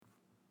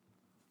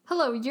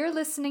Hello, you're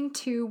listening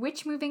to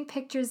Which Moving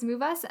Pictures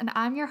Move Us, and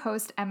I'm your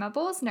host, Emma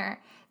Bolsner.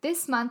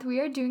 This month, we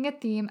are doing a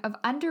theme of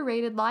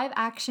underrated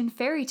live-action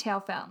fairy tale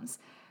films.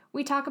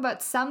 We talk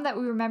about some that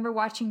we remember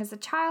watching as a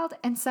child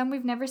and some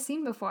we've never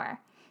seen before.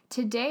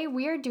 Today,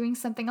 we are doing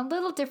something a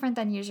little different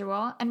than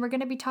usual, and we're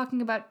going to be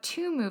talking about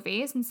two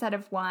movies instead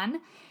of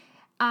one.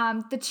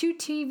 The two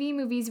TV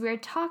movies we are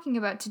talking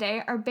about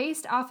today are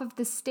based off of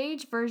the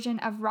stage version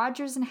of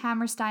Rodgers and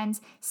Hammerstein's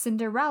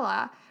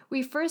Cinderella.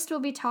 We first will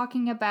be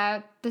talking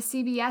about the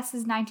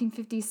CBS's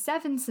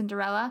 1957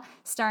 Cinderella,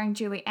 starring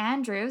Julie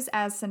Andrews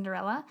as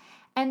Cinderella,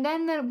 and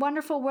then the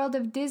Wonderful World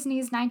of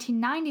Disney's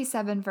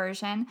 1997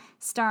 version,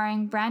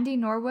 starring Brandy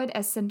Norwood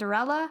as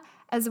Cinderella,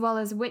 as well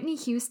as Whitney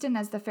Houston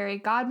as the fairy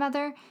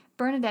godmother,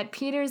 Bernadette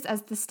Peters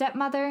as the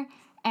stepmother,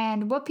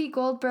 and Whoopi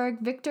Goldberg,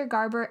 Victor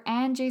Garber,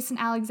 and Jason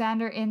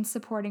Alexander in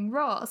supporting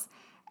roles.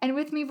 And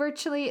with me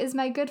virtually is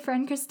my good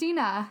friend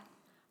Christina.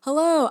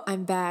 Hello,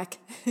 I'm back.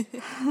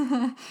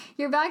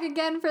 You're back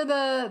again for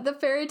the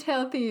fairy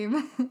tale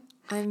theme.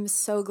 I'm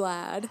so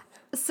glad.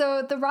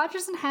 So the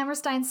Rodgers and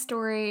Hammerstein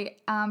story,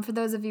 for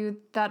those of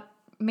you that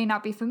may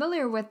not be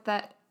familiar with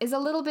that, is a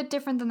little bit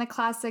different than the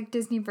classic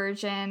Disney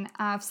version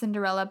of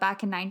Cinderella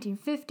back in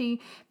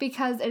 1950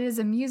 because it is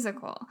a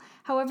musical.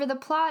 However, the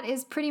plot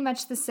is pretty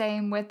much the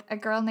same, with a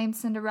girl named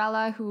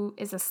Cinderella who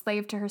is a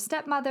slave to her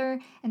stepmother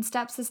and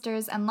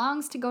stepsisters and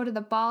longs to go to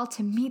the ball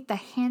to meet the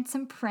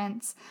handsome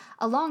prince.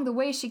 Along the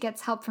way, she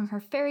gets help from her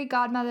fairy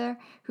godmother,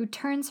 who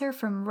turns her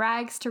from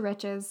rags to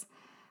riches.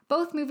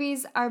 Both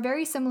movies are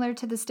very similar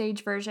to the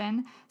stage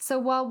version, so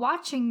while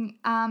watching,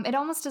 it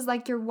almost is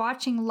like you're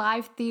watching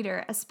live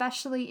theater,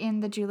 especially in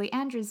the Julie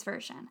Andrews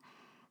version.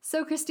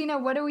 So Christina,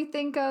 what do we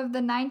think of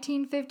the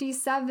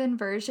 1957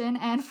 version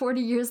and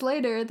 40 years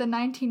later, the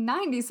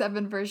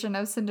 1997 version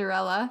of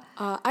Cinderella?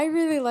 I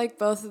really like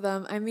both of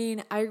them. I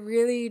mean, I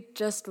really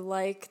just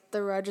like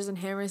the Rodgers and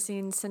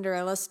Hammerstein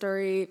Cinderella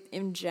story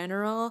in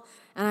general,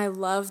 and I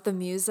love the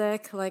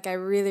music. Like, I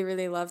really,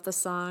 really love the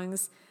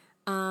songs.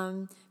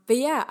 But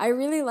yeah, I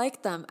really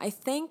like them. I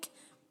think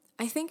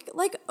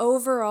like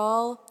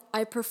overall,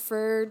 I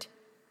preferred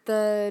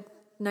the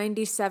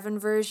 97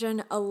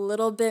 version a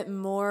little bit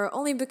more,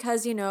 only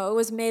because, you know, it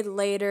was made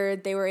later.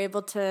 They were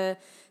able to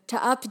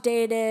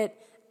update it,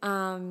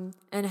 and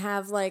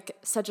have like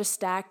such a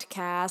stacked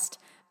cast.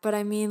 But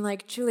I mean,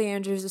 like, Julie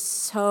Andrews is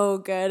so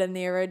good in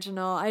the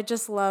original. I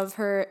just love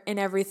her in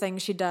everything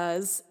she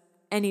does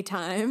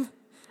anytime.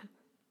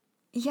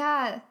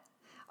 Yeah.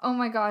 Oh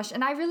my gosh.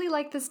 And I really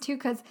like this too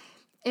because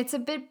it's a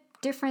bit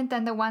different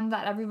than the one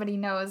that everybody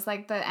knows,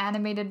 like the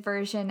animated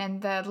version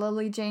and the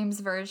Lily James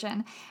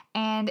version.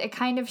 And it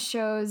kind of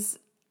shows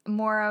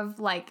more of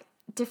like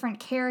different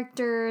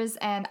characters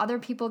and other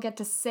people get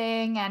to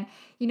sing and,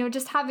 you know,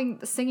 just having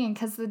singing,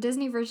 because the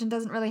Disney version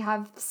doesn't really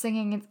have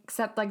singing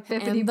except like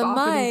Bippity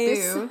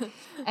Boppity Boo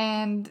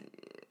and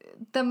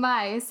the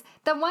mice.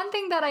 The one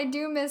thing that I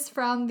do miss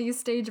from these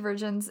stage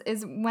versions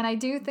is when I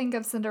do think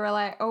of Cinderella,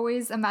 I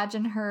always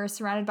imagine her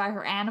surrounded by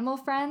her animal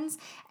friends,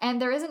 and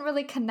there isn't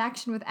really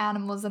connection with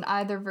animals in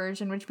either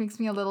version, which makes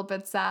me a little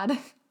bit sad.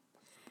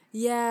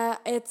 Yeah,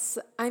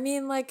 I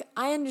mean, like,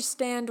 I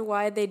understand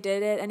why they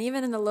did it, and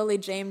even in the Lily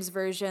James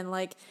version,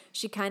 like,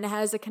 she kind of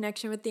has a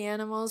connection with the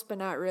animals, but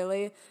not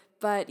really.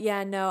 But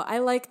yeah, no, I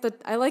like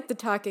the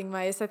talking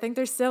mice. I think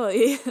they're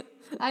silly.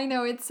 I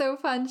know, it's so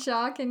fun.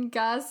 Shock and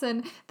Gus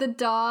and the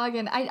dog,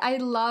 and I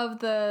love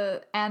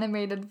the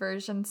animated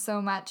version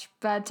so much.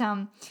 But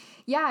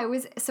yeah,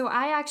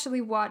 I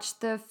actually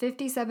watched the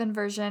 57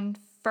 version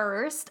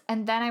first,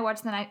 and then I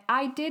watched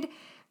I did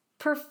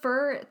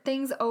prefer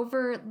things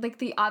over like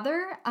the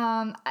other.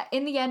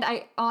 In the end,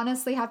 I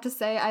honestly have to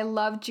say I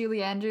love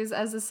Julie Andrews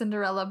as a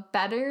Cinderella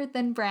better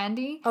than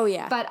Brandy. Oh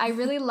yeah. But I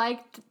really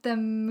liked the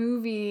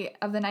movie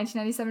of the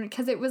 1997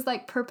 because it was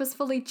like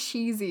purposefully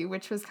cheesy,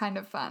 which was kind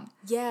of fun.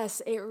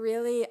 Yes, it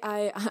really,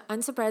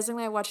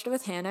 unsurprisingly, I watched it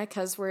with Hannah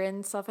because we're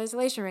in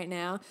self-isolation right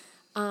now.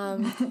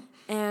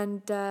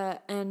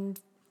 And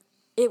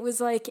it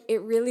was like,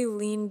 it really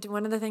leaned,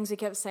 one of the things we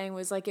kept saying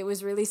was like, it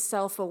was really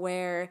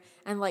self-aware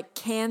and like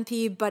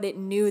campy, but it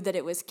knew that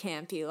it was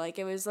campy. Like,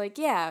 it was like,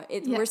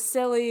 we're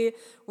silly,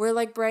 we're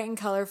like bright and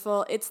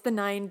colorful, it's the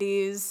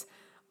 90s.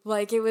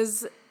 Like, it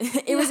was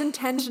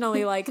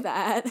intentionally like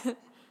that.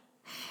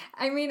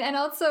 I mean, and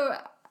also,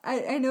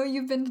 I know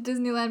you've been to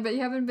Disneyland, but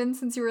you haven't been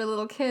since you were a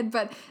little kid,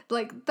 but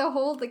like the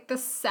whole, like the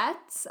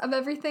sets of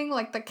everything,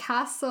 like the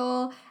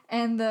castle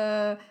and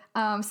the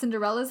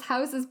Cinderella's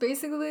house is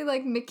basically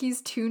like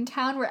Mickey's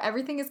Toontown, where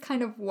everything is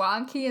kind of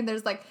wonky and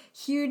there's like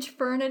huge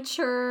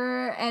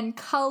furniture and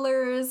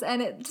colors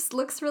and it just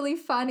looks really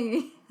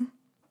funny.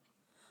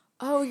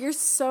 Oh, you're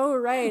so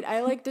right.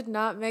 I like did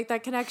not make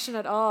that connection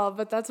at all,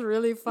 but that's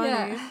really funny.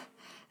 Yeah.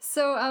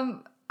 So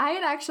I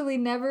had actually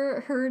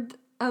never heard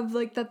of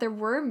like that there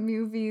were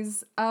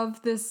movies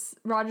of this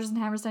Rodgers and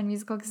Hammerstein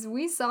musical, because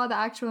we saw the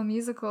actual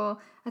musical,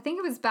 I think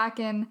it was back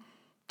in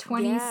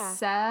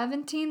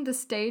 2017, the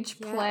stage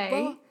play.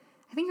 Well,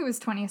 I think it was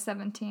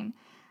 2017.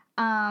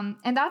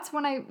 And that's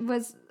when I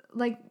was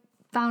like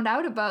found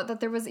out about that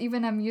there was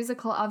even a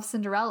musical of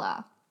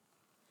Cinderella.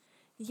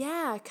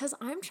 Yeah, because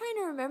I'm trying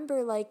to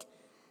remember, like,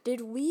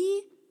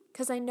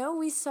 because I know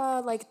we saw,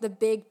 like, the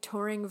big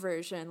touring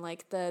version,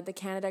 like the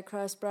Canada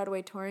Cross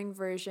Broadway touring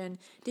version.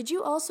 Did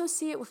you also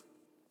see it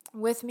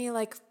with me,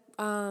 like,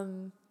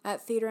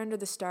 at Theater Under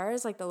the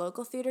Stars, like the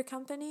local theater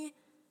company?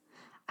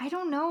 I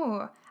don't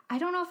know. I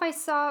don't know if I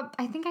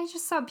think I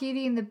just saw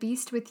Beauty and the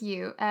Beast with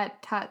you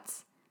at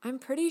Tuts. I'm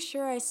pretty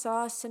sure I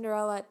saw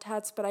Cinderella at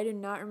Tuts, but I do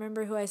not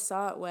remember who I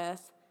saw it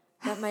with.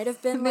 That might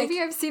have been Maybe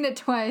I've seen it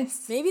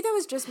twice. Maybe that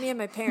was just me and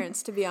my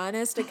parents, to be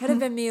honest. It could have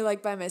been me,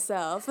 like, by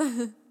myself.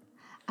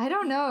 I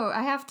don't know.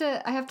 I have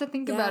to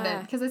think about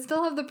it because I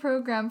still have the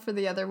program for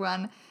the other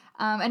one.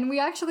 And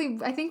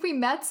I think we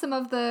met some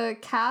of the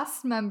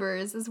cast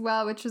members as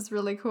well, which was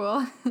really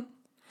cool.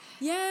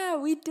 Yeah,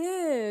 we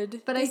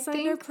did. But I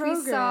think we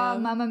saw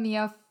Mamma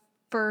Mia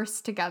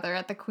first together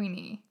at the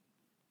Queenie.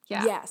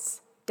 Yeah.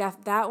 Yes.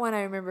 That one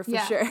I remember for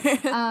sure.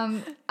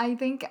 I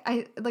think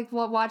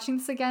while watching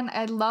this again,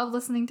 I love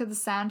listening to the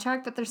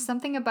soundtrack, but there's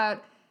something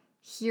about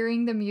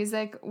hearing the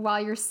music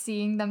while you're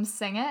seeing them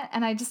sing it,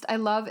 and I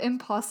love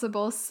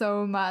Impossible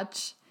so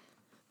much.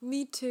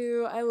 Me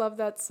too. I love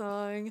that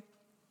song.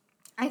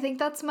 I think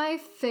that's my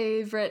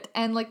favorite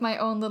and like my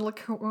own little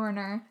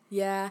corner.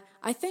 Yeah,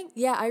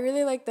 I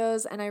really like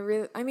those, and I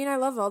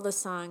love all the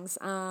songs.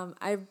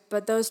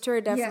 But those two are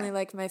definitely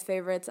like my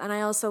favorites, and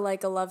I also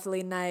like A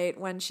Lovely Night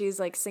when she's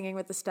like singing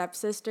with the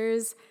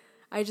stepsisters.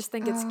 I just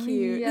think it's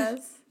cute.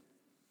 Yes.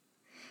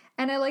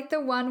 And I like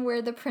the one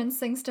where the prince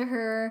sings to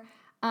her,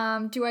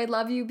 do I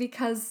love you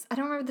because, I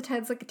don't remember the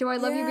title, it's like, do I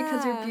love you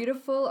because you're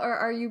beautiful, or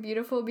are you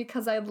beautiful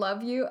because I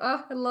love you?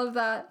 Oh, I love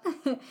that.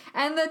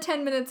 And the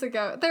 10 minutes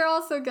ago. They're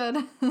all so good.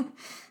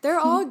 They're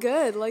all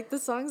good. Like, the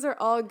songs are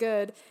all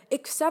good.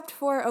 Except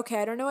for,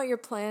 okay, I don't know what your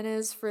plan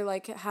is for,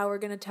 like, how we're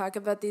going to talk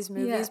about these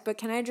movies, but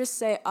can I just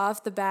say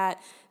off the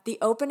bat, the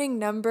opening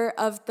number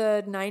of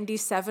the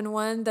 97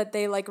 one that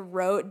they, like,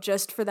 wrote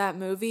just for that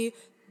movie,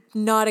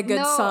 not a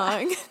good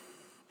song.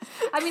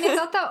 I mean, I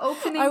thought the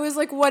opening... I was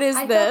like, what is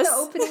this? I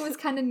thought the opening was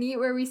kind of neat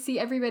where we see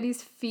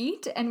everybody's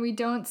feet and we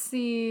don't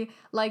see,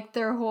 like,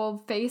 their whole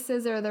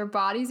faces or their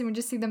bodies, and we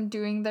just see them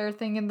doing their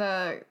thing in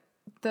the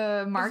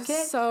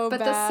market. But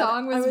the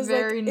song was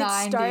very like,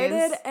 90s. It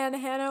started and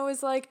Hannah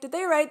was like, did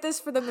they write this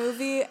for the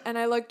movie? And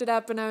I looked it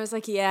up and I was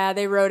like, yeah,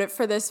 they wrote it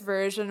for this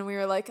version. And we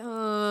were like,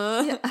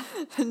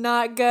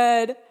 not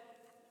good.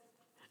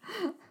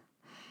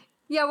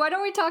 Yeah, why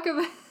don't we talk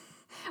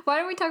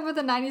about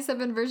the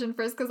 97 version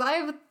first? Because I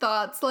have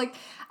thoughts. Like,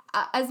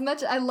 as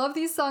much I love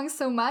these songs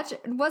so much,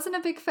 wasn't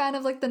a big fan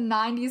of like the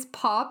 90s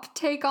pop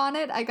take on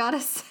it, I gotta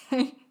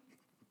say.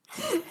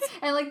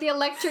 And like the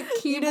electric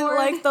keyboard. You didn't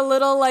like the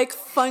little like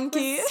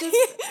funky,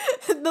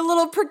 the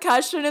little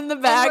percussion in the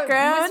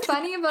background. What's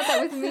funny about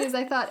that with me is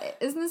I thought,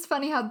 isn't this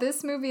funny how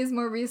this movie is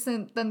more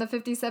recent than the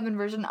 57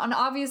 version? And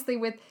obviously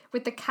with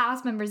the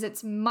cast members,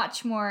 it's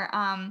much more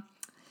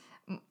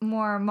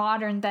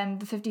modern than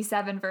the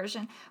 57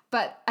 version,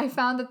 but I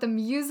found that the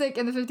music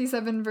in the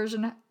 57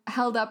 version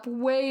held up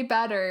way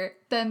better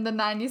than the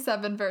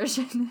 97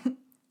 version.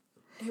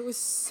 It was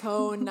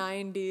so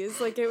 90s.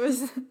 Like, it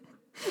was...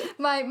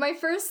 My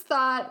first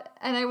thought,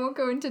 and I won't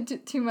go into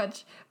too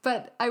much,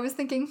 but I was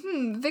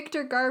thinking,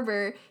 Victor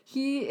Garber,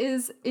 he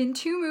is in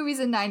 2 movies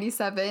in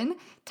 97,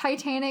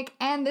 Titanic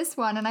and this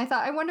one, and I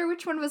thought, I wonder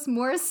which one was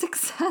more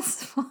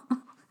successful.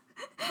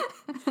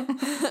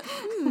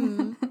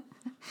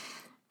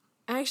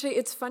 Actually,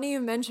 it's funny you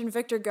mentioned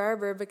Victor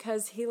Garber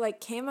because he like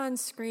came on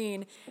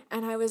screen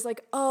and I was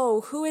like,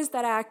 oh, who is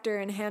that actor?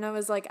 And Hannah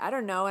was like, I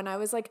don't know. And I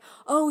was like,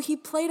 oh, he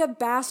played a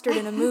bastard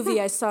in a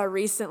movie I saw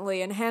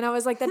recently. And Hannah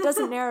was like, that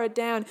doesn't narrow it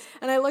down.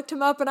 And I looked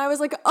him up and I was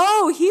like,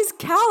 oh, he's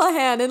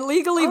Callahan in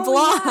Legally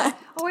Blonde. Yeah.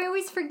 Oh, I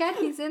always forget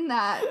he's in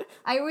that.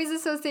 I always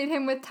associate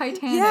him with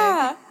Titanic.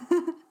 Yeah.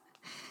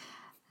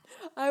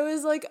 I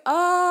was like,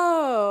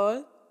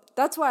 oh,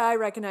 that's why I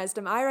recognized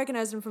him. I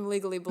recognized him from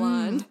Legally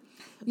Blonde.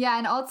 Yeah,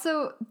 and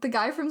also the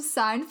guy from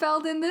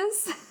Seinfeld in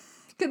this.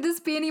 Could this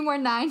be any more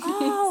 90s?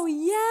 Oh,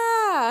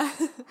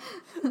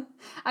 yeah.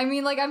 I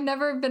mean, like, I've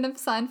never been a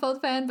Seinfeld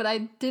fan, but I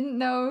didn't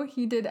know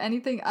he did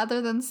anything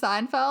other than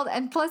Seinfeld.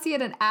 And plus, he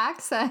had an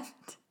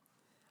accent.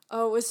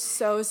 Oh, it was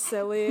so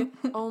silly.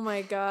 Oh,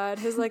 my God.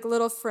 His, like,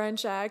 little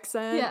French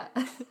accent.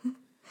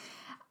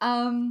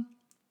 Yeah.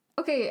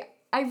 Okay,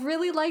 I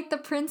really liked the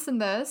prince in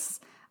this.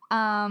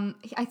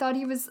 I thought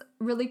he was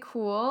really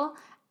cool.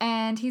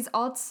 And he's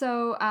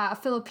also a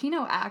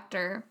Filipino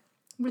actor,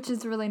 which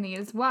is really neat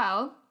as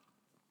well.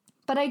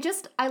 But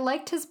I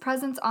liked his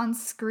presence on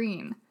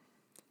screen.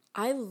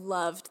 I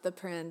loved the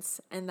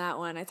prince in that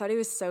one. I thought he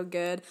was so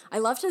good. I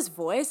loved his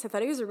voice. I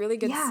thought he was a really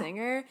good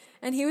singer.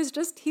 And he was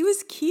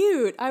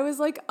cute. I was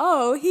like,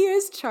 oh, he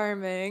is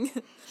charming.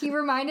 He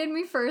reminded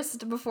me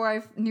first, before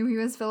I knew he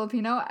was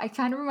Filipino, I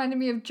kind of reminded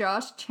me of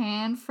Josh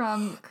Chan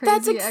from Crazy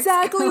That's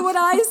exactly what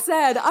I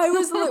said.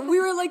 We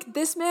were like,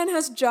 this man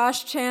has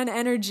Josh Chan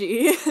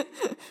energy.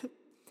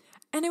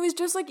 And it was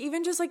just like,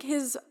 even just like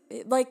his,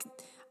 like,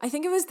 I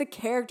think it was the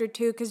character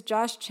too, because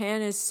Josh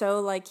Chan is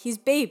so like, he's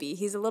baby.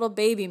 He's a little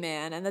baby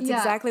man. And that's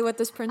exactly what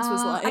this prince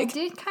was like. I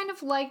did kind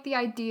of like the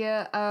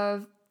idea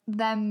of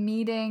them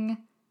meeting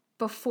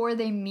before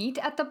they meet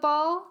at the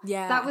ball.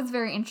 Yeah. That was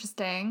very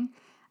interesting.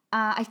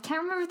 I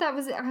can't remember if that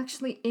was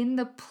actually in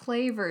the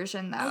play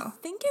version, though. I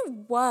think it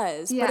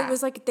was, but it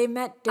was like they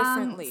met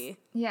differently.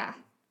 Yeah.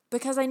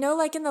 Because I know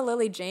like in the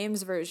Lily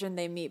James version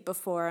they meet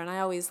before, and I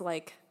always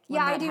like when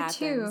that happens.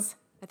 Too.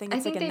 I think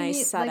it's like a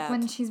nice setup. Like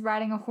when she's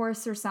riding a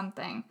horse or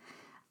something.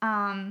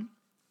 Later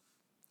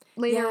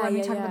when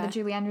we talk about the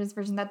Julie Andrews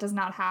version, that does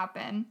not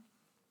happen.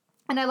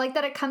 And I like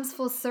that it comes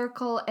full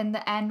circle in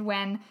the end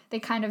when they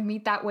kind of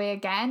meet that way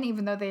again,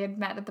 even though they had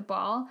met at the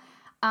ball.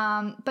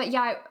 But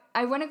yeah,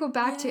 I want to go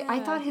back to, I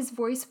thought his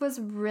voice was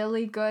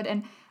really good,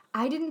 and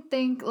I didn't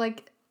think,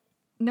 like,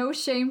 no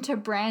shame to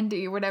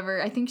Brandy,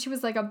 whatever. I think she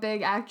was like a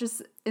big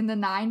actress in the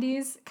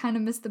 90s, kind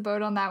of missed the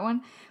boat on that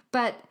one.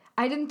 But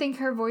I didn't think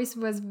her voice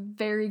was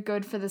very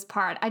good for this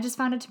part. I just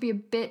found it to be a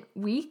bit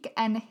weak,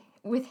 and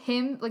with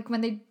him, like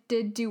when they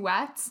did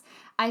duets,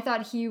 I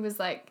thought he was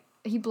like,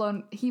 he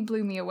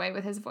blew me away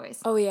with his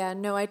voice. Oh yeah,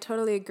 no, I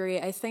totally agree.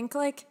 I think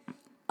like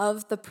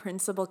of the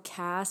principal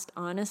cast,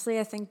 honestly,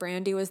 I think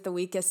Brandy was the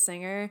weakest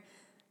singer.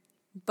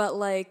 But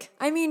like,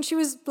 I mean, she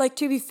was like,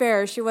 to be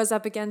fair, she was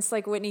up against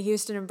like Whitney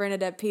Houston and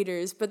Bernadette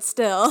Peters, but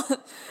still.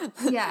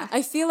 Yeah.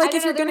 I feel like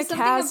if you're going to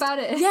cast, about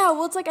it. Yeah,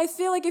 well, it's like I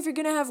feel like if you're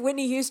going to have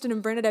Whitney Houston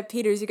and Bernadette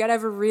Peters, you got to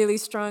have a really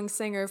strong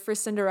singer for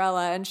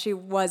Cinderella, and she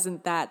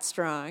wasn't that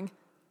strong.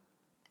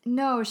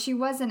 No, she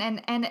wasn't,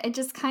 and it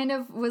just kind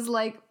of was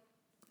like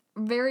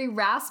very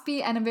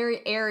raspy and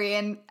very airy.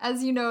 And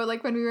as you know,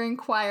 like when we were in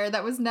choir,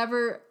 that was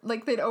never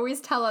like, they'd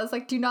always tell us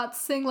like, do not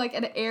sing like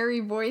an airy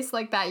voice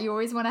like that. You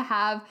always want to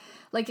have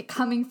like it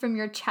coming from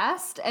your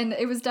chest, and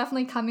it was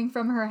definitely coming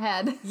from her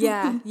head.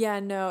 Yeah,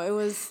 no, it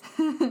was,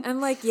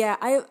 and like, yeah,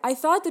 I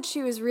thought that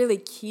she was really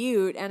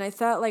cute, and I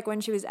thought like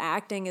when she was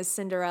acting as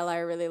Cinderella, I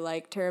really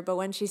liked her, but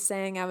when she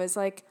sang, I was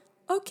like,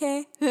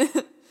 okay.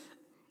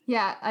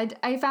 Yeah,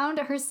 I found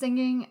her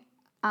singing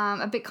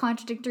a bit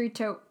contradictory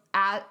to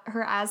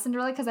her as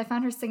Cinderella, because I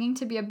found her singing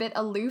to be a bit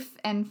aloof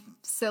and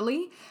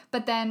silly,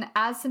 but then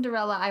as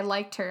Cinderella, I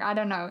liked her. I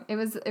don't know, it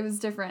was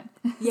different.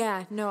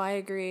 Yeah, no, I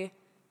agree.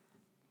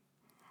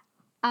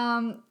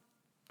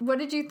 What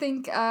did you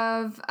think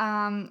of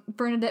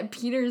Bernadette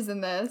Peters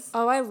in this?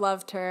 Oh, I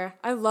loved her.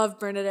 I love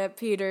Bernadette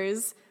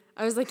Peters.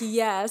 I was like,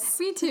 yes.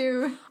 Me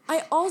too.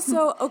 I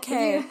also,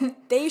 okay,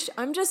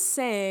 I'm just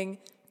saying,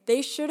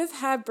 they should have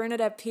had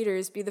Bernadette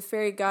Peters be the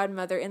fairy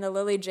godmother in the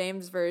Lily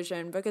James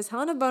version, because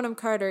Helena Bonham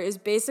Carter is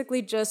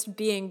basically just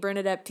being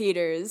Bernadette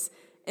Peters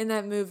in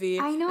that movie.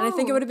 I know. And I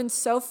think it would have been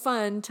so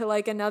fun to,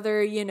 like,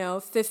 another,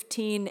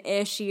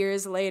 15-ish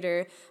years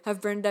later,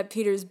 have Bernadette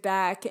Peters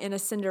back in a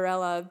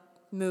Cinderella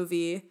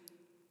movie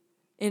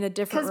in a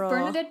different role.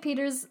 Because Bernadette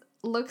Peters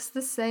looks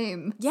the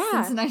same.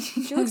 Yeah, since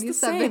 1997. she looks the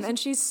same, and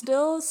she's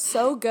still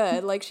so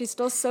good. Like, she's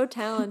still so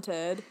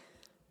talented.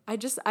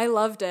 I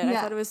loved it. Yeah. I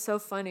thought it was so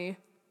funny.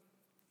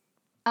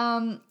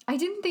 I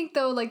didn't think,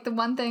 though, like, the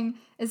one thing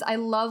is I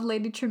love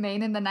Lady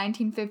Tremaine in the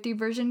 1950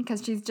 version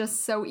because she's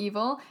just so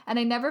evil, and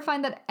I never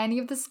find that any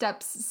of the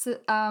steps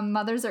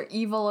mothers are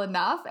evil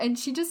enough, and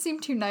she just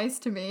seemed too nice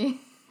to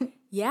me.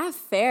 Yeah,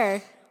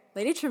 fair.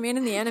 Lady Tremaine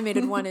in the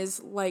animated one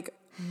is, like,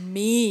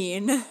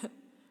 mean.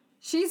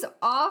 She's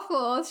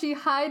awful. She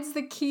hides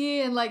the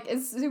key and, like,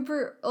 is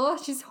super,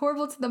 she's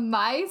horrible to the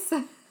mice.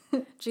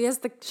 She has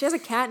a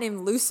cat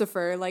named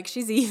Lucifer. Like,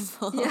 she's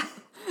evil. Yeah.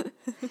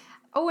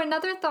 Oh,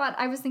 another thought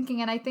I was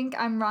thinking, and I think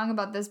I'm wrong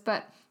about this,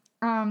 but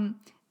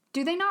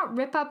do they not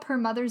rip up her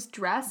mother's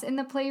dress in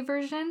the play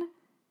version?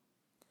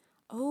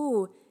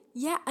 Oh,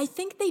 yeah, I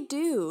think they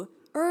do.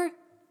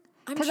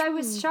 Because I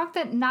was shocked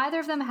that neither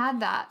of them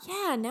had that.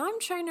 Yeah, now I'm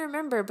trying to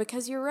remember,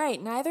 because you're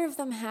right. Neither of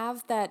them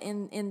have that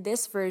in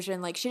this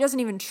version. Like, she doesn't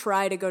even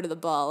try to go to the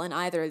ball in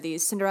either of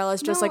these.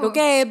 Cinderella's just like,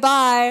 okay,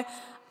 bye.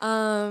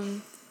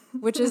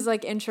 Which is,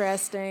 like,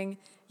 interesting.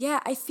 Yeah,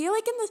 I feel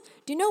like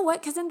do you know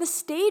what? Because in the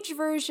stage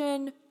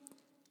version,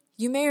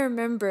 you may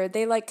remember,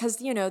 they like, because,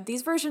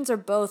 these versions are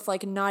both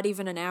like not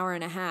even an hour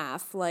and a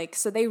half. Like,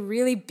 so they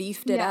really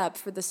beefed it up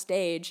for the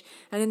stage.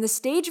 And in the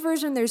stage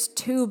version, there's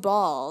 2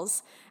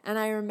 balls. And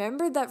I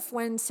remember that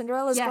when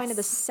Cinderella's going to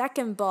the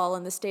second ball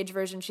in the stage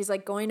version, she's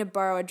like going to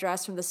borrow a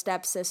dress from the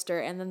stepsister.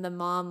 And then the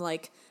mom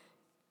like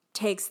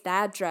takes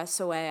that dress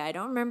away. I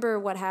don't remember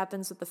what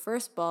happens with the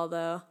first ball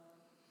though.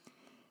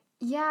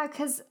 Yeah,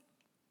 because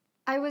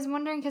I was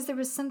wondering, because there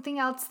was something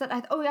else that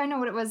I know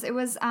what it was. It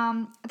was,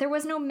 there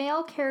was no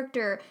male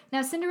character.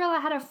 Now, Cinderella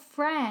had a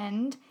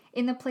friend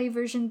in the play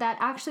version that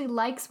actually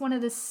likes one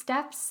of the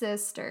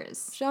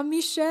stepsisters.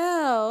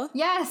 Jean-Michel.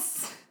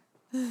 Yes.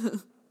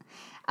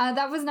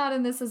 That was not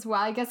in this as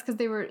well, I guess, because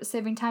they were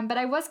saving time. But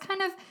I was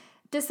kind of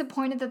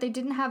disappointed that they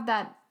didn't have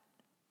that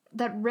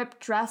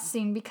ripped dress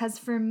scene, because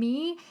for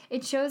me,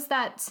 it shows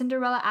that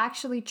Cinderella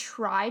actually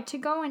tried to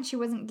go and she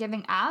wasn't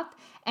giving up.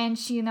 And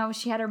she,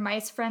 she had her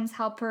mice friends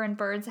help her and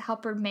birds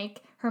help her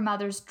make her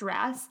mother's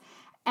dress.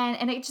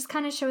 And it just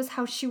kind of shows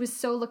how she was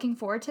so looking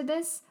forward to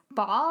this,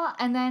 ball,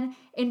 and then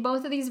in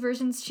both of these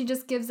versions she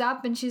just gives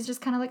up and she's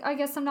just kind of like, I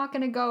guess I'm not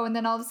gonna go, and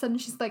then all of a sudden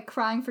she's like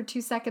crying for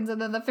 2 seconds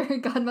and then the fairy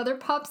godmother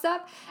pops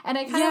up, and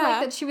I kind of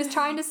like that she was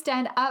trying to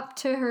stand up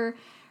to her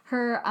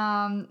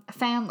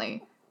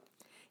family.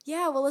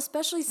 Yeah, well,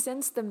 especially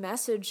since the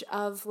message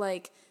of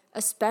like,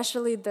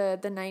 especially the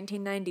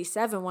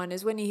 1997 one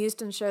is Whitney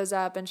Houston shows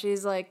up and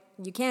she's like,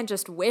 you can't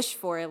just wish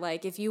for it.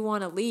 Like, if you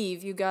want to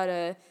leave, you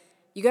gotta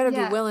be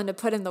willing to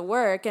put in the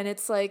work. And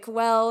it's like,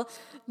 well,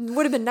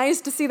 would have been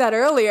nice to see that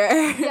earlier.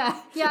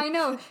 Yeah, I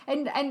know.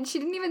 And she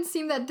didn't even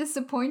seem that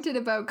disappointed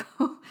about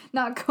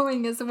not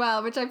going as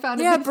well, which I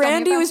found a bit funny.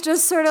 Brandy was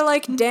just sort of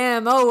like,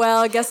 damn, oh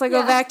well, I guess I'll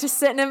go back to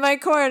sitting in my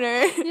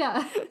corner.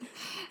 Yeah.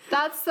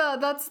 That's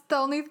the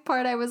only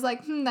part I was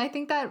like, I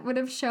think that would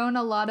have shown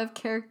a lot of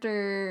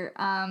character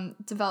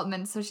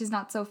development, so she's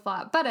not so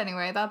flat. But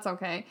anyway, that's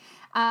okay.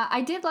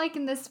 I did like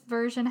in this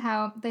version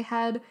how they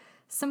had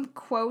some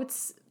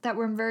quotes that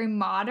were very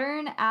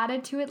modern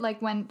added to it,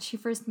 like when she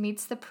first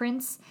meets the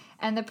prince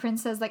and the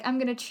prince says like, I'm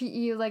gonna treat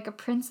you like a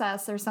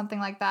princess or something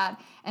like that,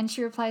 and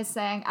she replies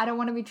saying, I don't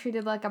want to be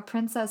treated like a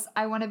princess,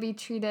 I want to be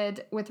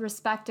treated with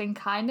respect and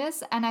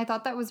kindness. And I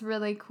thought that was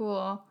really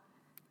cool.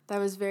 That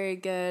was very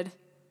good.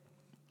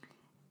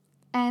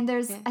 And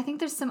I think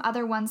there's some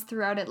other ones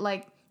throughout it,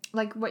 like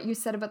what you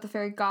said about the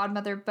fairy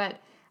godmother, but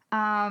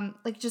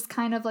like just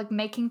kind of like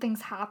making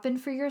things happen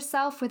for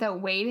yourself without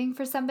waiting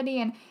for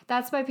somebody. And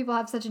that's why people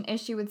have such an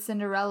issue with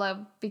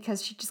Cinderella,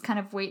 because she just kind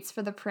of waits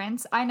for the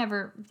prince. I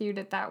never viewed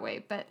it that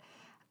way, but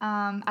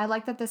I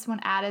like that this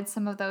one added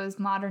some of those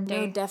modern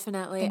day. No,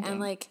 definitely. thinking. And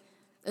like,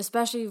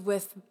 especially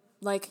with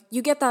like,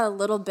 you get that a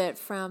little bit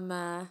from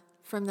the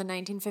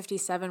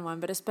 1957 one,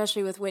 but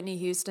especially with Whitney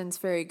Houston's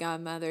fairy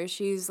godmother,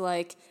 she's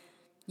like,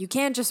 you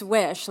can't just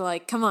wish.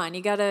 Like, come on,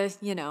 you gotta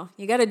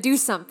do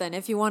something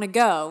if you want to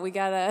go. We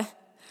gotta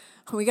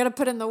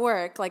put in the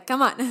work. Like,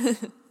 come on.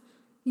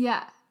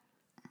 Yeah.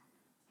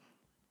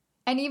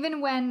 And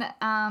even when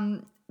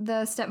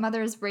the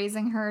stepmother is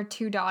raising her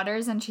 2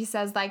 daughters and she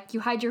says like, you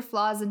hide your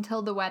flaws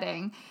until the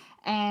wedding,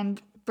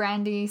 and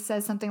Brandy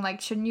says something like,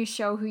 shouldn't you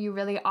show who you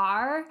really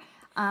are?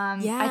 I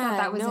thought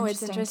that was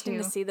interesting. It's interesting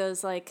to see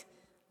those like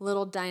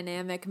little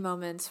dynamic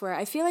moments where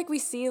I feel like we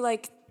see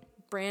like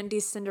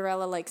Brandy's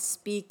Cinderella like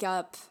speak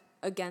up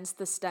against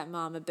the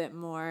stepmom a bit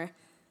more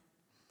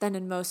than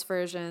in most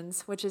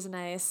versions, which is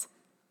nice.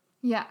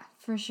 Yeah,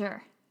 for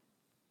sure.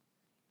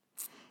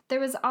 There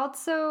was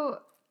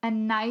also a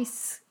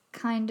nice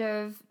kind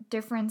of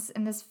difference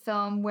in this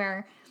film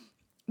where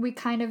we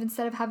kind of,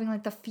 instead of having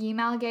like the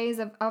female gaze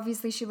of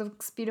obviously she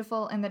looks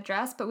beautiful in the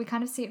dress, but we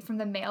kind of see it from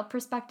the male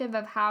perspective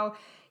of how,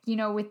 you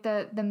know, with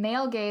the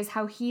male gaze,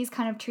 how he's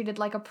kind of treated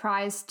like a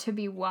prize to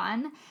be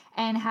won,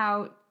 and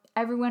how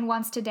everyone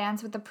wants to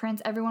dance with the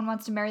prince, everyone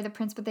wants to marry the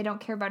prince, but they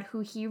don't care about who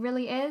he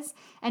really is.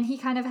 And he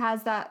kind of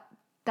has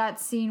that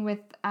scene with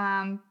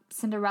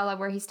Cinderella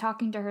where he's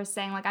talking to her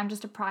saying like, I'm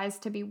just a prize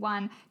to be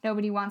won,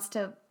 nobody wants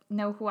to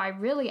know who I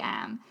really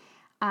am.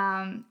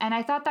 And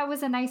I thought that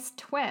was a nice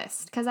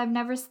twist, because I've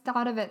never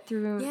thought of it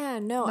through the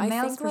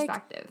male's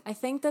perspective. I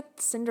think that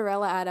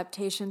Cinderella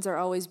adaptations are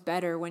always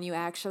better when you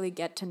actually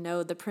get to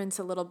know the prince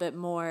a little bit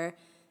more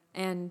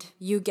and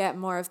you get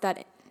more of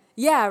that.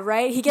 Yeah,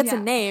 right? He gets a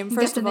name.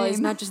 First of all, he's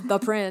not just the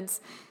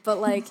prince. But,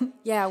 like,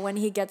 when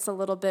he gets a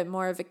little bit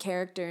more of a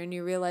character and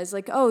you realize,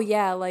 like, oh,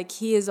 yeah, like,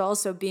 he is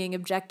also being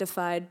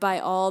objectified by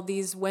all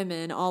these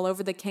women all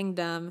over the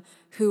kingdom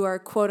who are,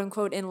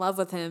 quote-unquote, in love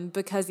with him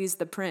because he's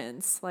the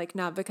prince. Like,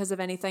 not because of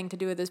anything to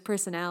do with his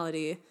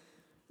personality.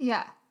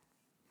 Yeah.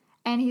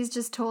 And he's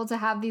just told to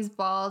have these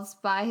balls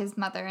by his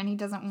mother, and he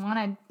doesn't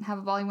want to have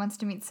a ball. He wants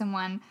to meet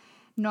someone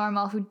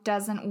normal who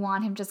doesn't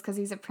want him just because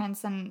he's a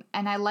prince. And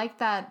I like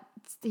that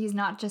he's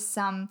not just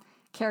some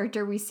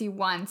character we see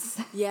once.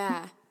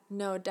 Yeah,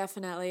 no,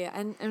 definitely.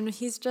 And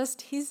he's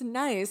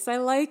nice. I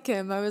like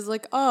him. I was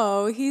like,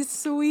 oh, he's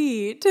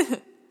sweet.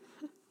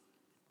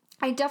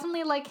 I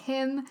definitely like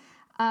him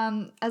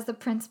as the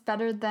prince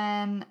better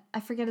than, I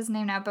forget his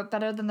name now, but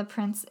better than the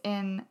prince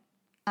in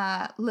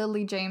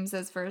Lily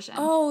James's version.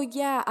 Oh,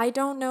 yeah. I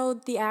don't know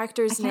the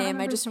actor's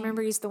name. I just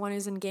remember he's the one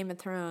who's in Game of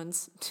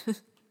Thrones.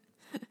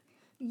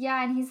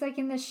 Yeah, and he's like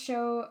in this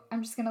show,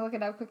 I'm just going to look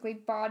it up quickly,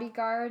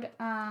 Bodyguard.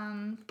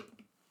 I'm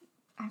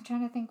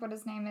trying to think what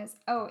his name is.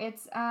 Oh,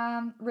 it's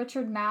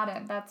Richard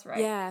Madden, that's right.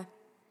 Yeah.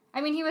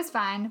 I mean, he was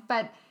fine,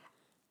 but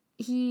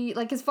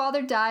his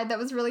father died, that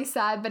was really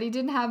sad, but he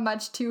didn't have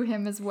much to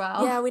him as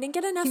well. Yeah, we didn't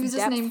get enough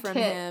depth from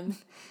him.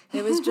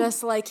 It was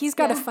just like, he's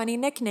got a funny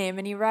nickname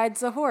and he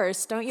rides a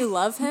horse. Don't you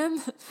love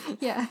him?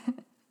 Yeah.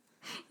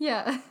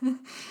 Yeah.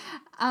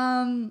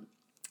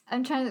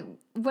 I'm trying to.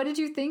 What did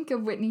you think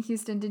of Whitney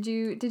Houston? Did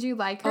you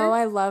like her? Oh,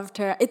 I loved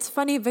her. It's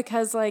funny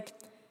because like,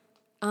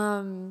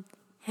 Hannah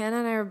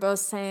and I were both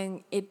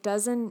saying it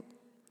doesn't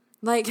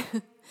like.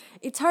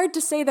 It's hard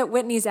to say that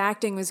Whitney's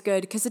acting was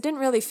good because it didn't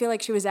really feel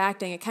like she was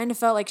acting. It kind of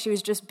felt like she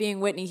was just being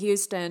Whitney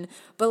Houston.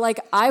 But like,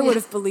 I would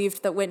have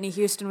believed that Whitney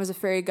Houston was a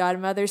fairy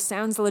godmother.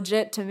 Sounds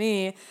legit to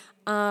me.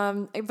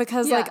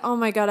 Because like, oh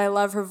my God, I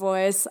love her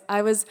voice.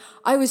 I was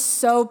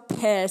so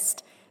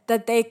pissed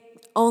that they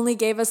only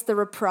gave us the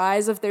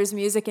reprise of There's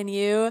Music in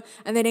You,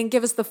 and they didn't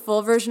give us the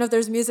full version of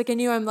There's Music in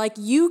You. I'm like,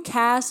 you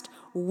cast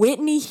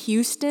Whitney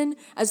Houston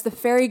as the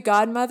fairy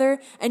godmother,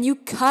 and you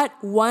cut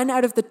one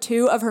out of the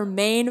two of her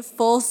main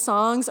full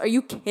songs. Are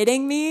you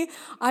kidding me?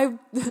 I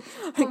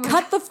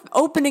cut the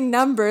opening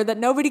number that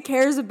nobody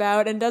cares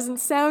about and doesn't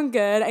sound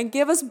good, and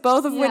give us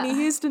both of Whitney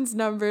Houston's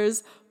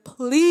numbers.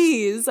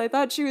 Please. I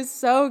thought she was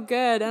so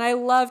good, and I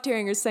loved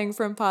hearing her sing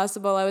for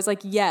Impossible. I was like,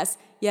 yes,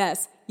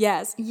 yes,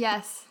 yes.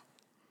 Yes.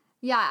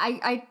 Yeah,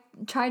 I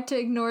tried to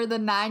ignore the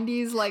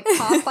 90s like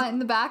pop in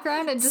the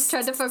background and just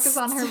tried to focus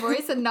on her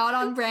voice and not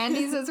on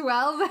Brandy's as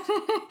well. But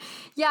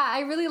yeah, I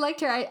really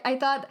liked her. I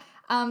thought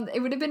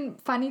it would have been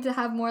funny to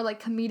have more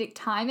like comedic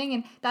timing,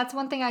 and that's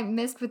one thing I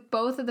missed with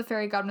both of the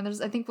fairy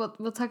godmothers. I think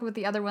we'll talk about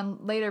the other one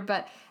later,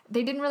 but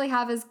they didn't really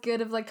have as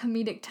good of like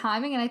comedic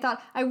timing, and I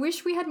thought I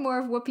wish we had more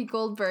of Whoopi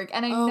Goldberg.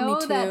 And I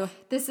know that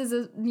this is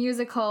a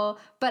musical,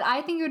 but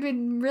I think it would have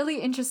been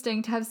really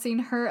interesting to have seen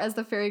her as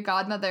the fairy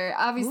godmother.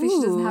 Obviously,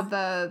 she doesn't have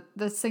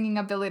the singing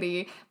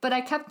ability, but I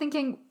kept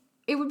thinking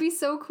it would be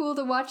so cool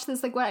to watch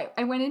this. Like,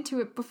 I went into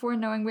it before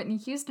knowing Whitney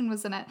Houston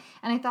was in it,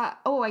 and I thought,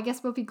 oh, I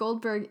guess Whoopi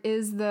Goldberg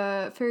is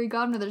the fairy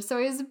godmother. So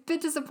I was a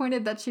bit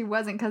disappointed that she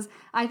wasn't, because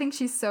I think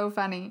she's so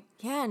funny.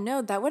 Yeah,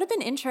 no, that would have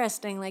been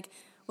interesting. Like,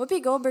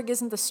 Whoopi Goldberg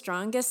isn't the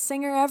strongest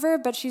singer ever,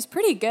 but she's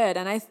pretty good,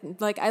 and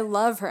I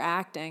love her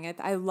acting.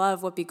 I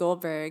love Whoopi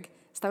Goldberg,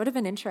 so that would have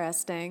been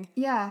interesting.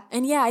 Yeah.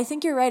 And yeah, I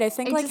think you're right. I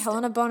think like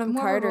Helena Bonham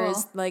Carter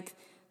is like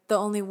the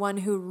only one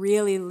who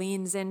really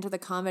leans into the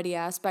comedy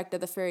aspect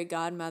of the fairy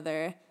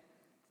godmother.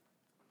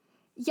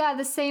 Yeah,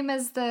 the same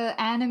as the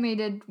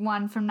animated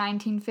one from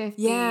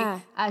 1950. Yeah.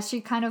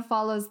 She kind of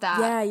follows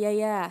that.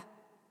 Yeah.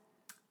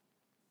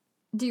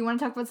 Do you want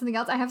to talk about something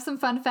else? I have some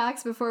fun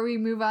facts before we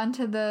move on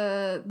to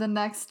the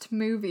next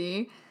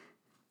movie.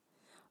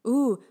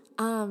 Ooh,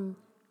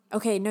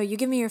 okay, no, you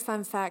give me your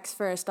fun facts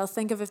first. I'll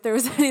think of if there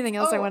was anything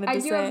else I wanted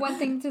to say. I do have one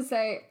thing to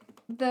say.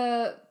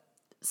 The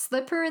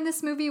slipper in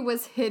this movie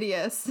was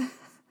hideous.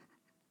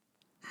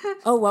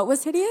 Oh, what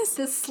was hideous?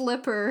 The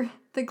slipper.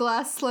 The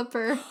glass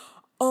slipper.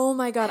 Oh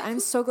my God, I'm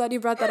so glad you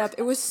brought that up.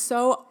 It was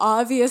so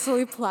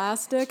obviously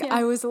plastic. Yeah.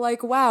 I was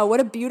like, wow, what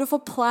a beautiful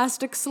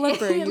plastic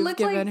slipper you've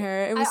given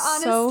her. It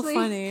was so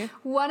funny.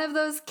 One of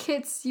those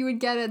kits you would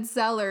get at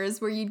Zellers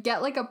where you'd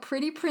get like a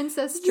pretty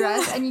princess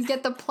dress and you'd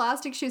get the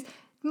plastic shoes.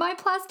 My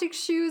plastic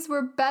shoes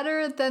were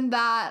better than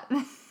that.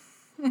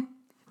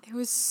 It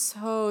was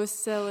so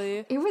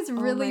silly. It was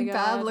really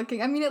bad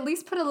looking. I mean, at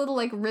least put a little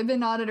like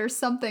ribbon on it or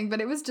something, but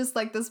it was just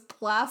like this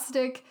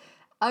plastic,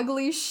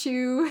 ugly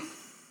shoe.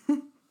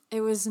 It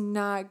was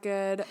not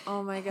good.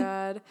 Oh my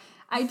God.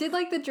 I did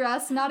like the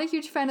dress. Not a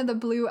huge fan of the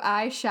blue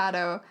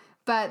eyeshadow,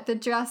 but the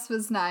dress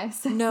was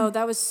nice. No,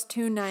 that was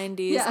too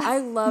 90s. Yeah. I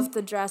loved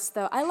the dress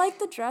though. I liked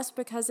the dress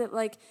because it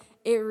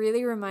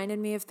really reminded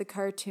me of the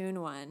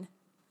cartoon one.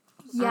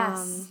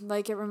 Yes.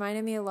 It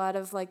reminded me a lot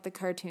of like the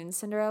cartoon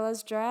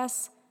Cinderella's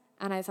dress,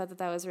 and I thought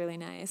that was really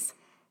nice.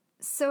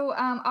 So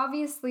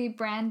obviously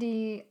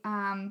Brandy,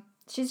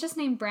 she's just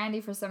named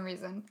Brandy for some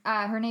reason.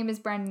 Her name is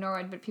Brandy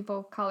Norwood, but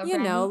people call her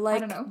Brandy. I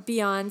don't know.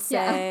 Beyonce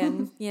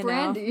and,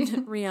 Brandy.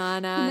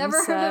 Rihanna.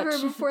 Never heard of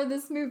her before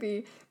this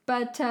movie.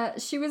 But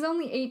she was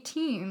only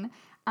 18.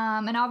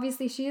 And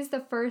obviously she is the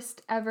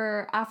first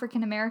ever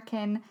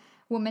African-American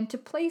woman to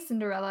play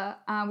Cinderella,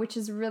 which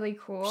is really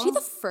cool. She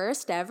the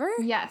first ever?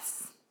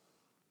 Yes.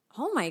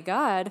 Oh my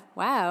God.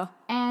 Wow.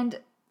 And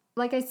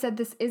like I said,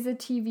 this is a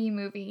TV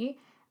movie.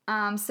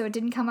 So it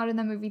didn't come out in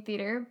the movie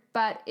theater,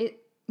 but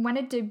when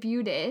it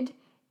debuted,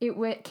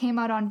 it came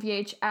out on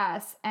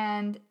VHS,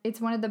 and it's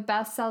one of the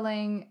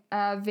best-selling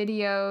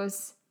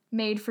videos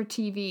made for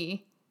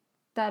TV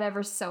that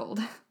ever sold.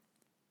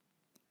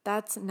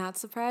 That's not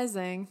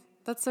surprising.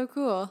 That's so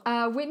cool.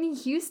 Whitney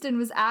Houston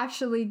was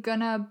actually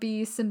gonna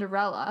be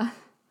Cinderella.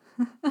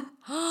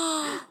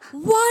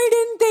 Why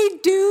didn't they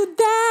do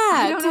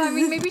that? I don't know. I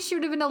mean, maybe she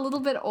would have been a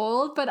little bit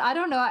old, but I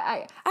don't know.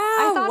 I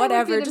thought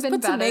whatever. It would just have been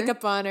put some better.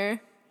 makeup on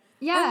her.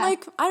 Yeah. And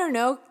I don't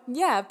know.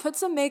 Yeah, put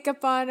some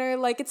makeup on her.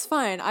 It's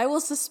fine. I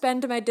will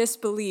suspend my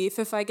disbelief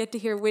if I get to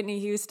hear Whitney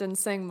Houston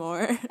sing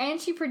more.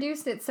 And she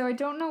produced it, so I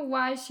don't know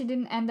why she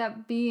didn't end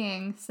up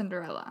being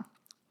Cinderella.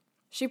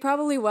 She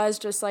probably was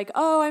just like,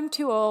 oh, I'm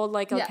too old.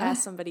 I'll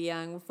cast somebody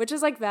young, which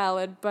is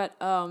valid, but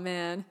oh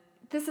man.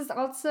 This is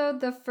also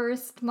the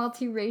first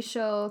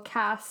multiracial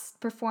cast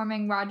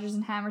performing Rodgers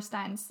and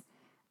Hammerstein's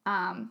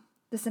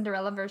the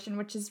Cinderella version,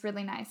 which is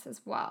really nice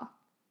as well.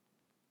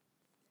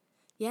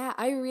 Yeah,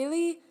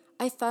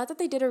 I thought that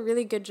they did a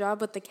really good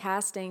job with the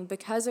casting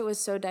because it was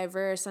so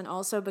diverse, and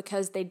also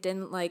because they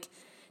didn't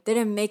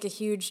make a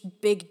huge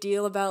big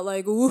deal about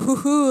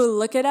woohoo,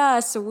 look at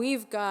us,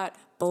 we've got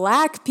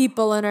Black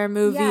people in our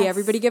movie. Yes.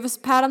 Everybody give us a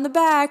pat on the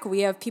back. We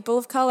have people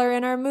of color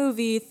in our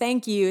movie.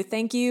 Thank you,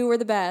 we're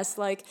the best.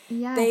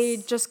 Yes. They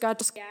just got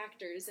to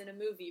actors in a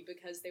movie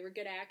because they were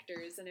good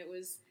actors, and it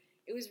was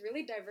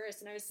really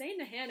diverse. And I was saying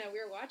to Hannah, we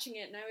were watching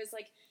it, and I was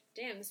like,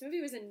 damn, this movie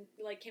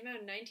came out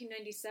in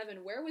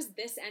 1997. Where was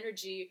this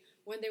energy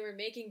when they were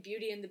making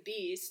Beauty and the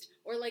Beast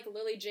or like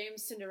Lily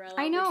James Cinderella?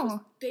 I know. Which was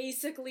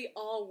basically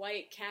all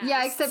white cast.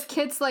 Yeah, except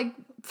Kit's like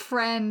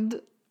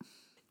friend.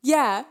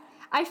 Yeah.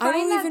 I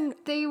find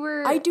they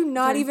were. I do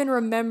not even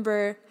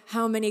remember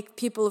how many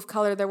people of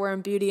color there were in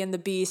Beauty and the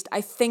Beast.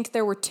 I think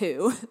there were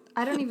 2.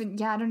 I don't even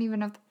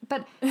know.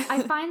 But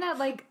I find that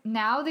like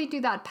now they do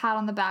that pat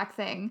on the back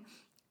thing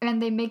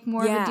and they make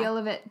more of a deal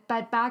of it.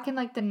 But back in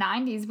like the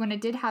 90s when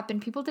it did happen,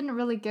 people didn't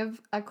really give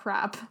a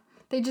crap.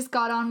 They just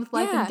got on with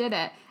life and did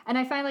it. And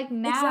I find like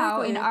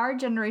now in our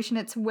generation,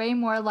 it's way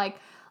more like,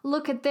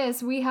 look at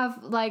this. We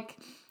have like,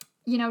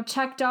 you know,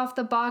 checked off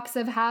the box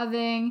of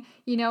having,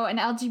 you know, an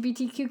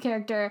LGBTQ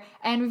character,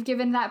 and we've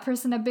given that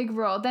person a big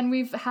role. Then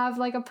we have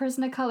like a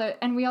person of color,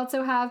 and we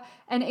also have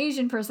an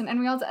Asian person,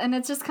 and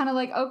it's just kind of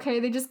like,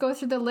 okay, they just go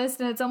through the list,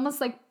 and it's almost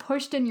like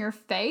pushed in your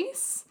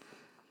face.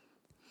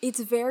 It's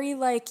very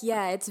like,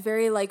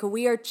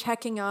 we are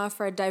checking off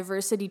our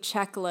diversity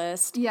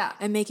checklist. Yeah.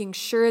 And making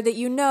sure that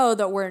you know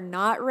that we're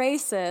not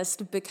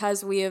racist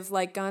because we have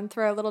like gone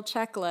through our little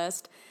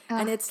checklist.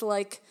 And it's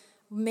like,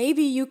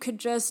 maybe you could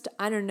just,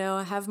 I don't know,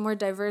 have more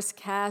diverse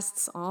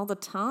casts all the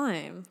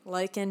time.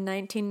 Like in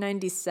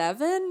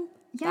 1997?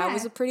 Yeah. That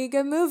was a pretty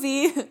good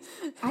movie.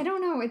 I don't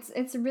know.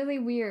 It's really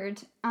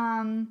weird.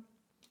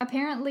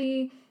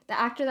 Apparently, the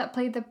actor that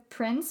played the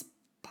prince,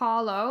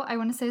 Paulo, I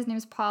want to say his name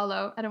is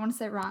Paulo. I don't want to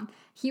say it wrong.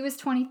 He was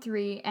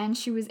 23 and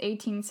she was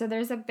 18. So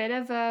there's a bit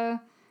of a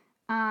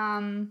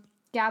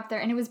gap there.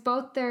 And it was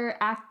both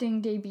their acting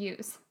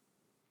debuts.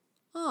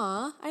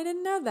 Aw, I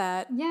didn't know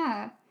that.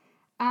 Yeah.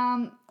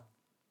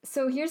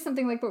 So here's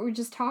something like what we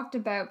just talked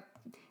about.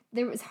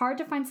 It was hard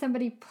to find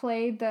somebody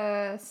play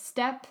the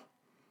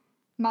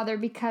stepmother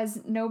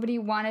because nobody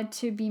wanted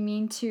to be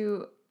mean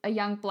to a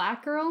young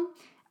black girl.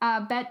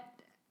 Bette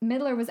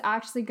Midler was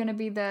actually going to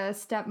be the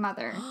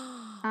stepmother.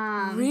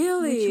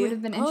 Really? Which would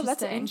have been interesting. Oh,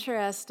 that's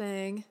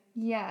interesting.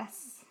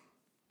 Yes.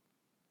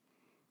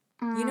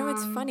 You know,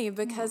 it's funny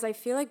because I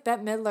feel like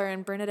Bette Midler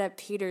and Bernadette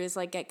Peters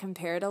like get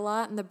compared a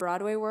lot in the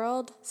Broadway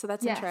world. So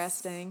that's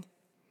interesting.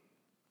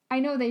 I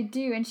know they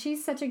do, and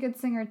she's such a good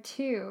singer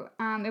too.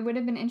 It would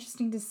have been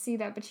interesting to see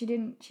that, but she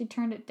didn't. She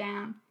turned it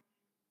down.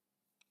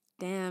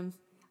 Damn.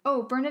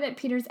 Oh, Bernadette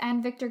Peters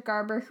and Victor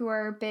Garber, who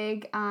are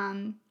big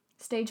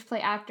stage play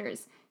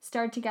actors,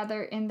 starred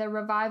together in the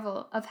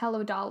revival of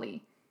Hello,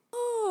 Dolly.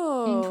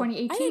 Oh, in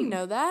 2018. I didn't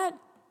know that.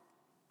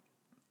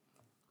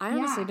 I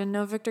honestly didn't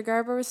know Victor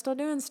Garber was still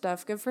doing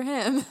stuff. Good for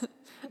him.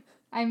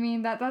 I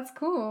mean, that's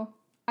cool.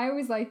 I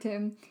always liked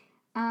him.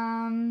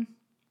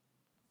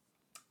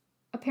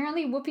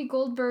 Apparently, Whoopi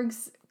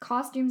Goldberg's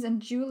costumes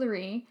and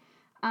jewelry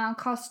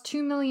cost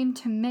 $2 million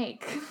to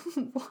make.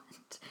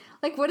 What?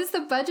 Like, what is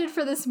the budget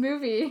for this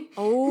movie?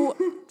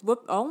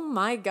 Oh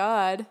my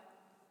God.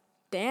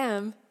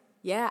 Damn.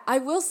 Yeah, I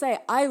will say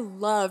I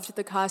loved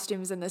the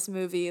costumes in this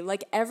movie.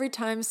 Like, every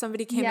time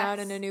somebody came out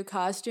in a new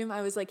costume,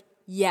 I was like,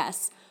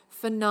 yes,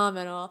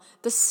 phenomenal.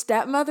 The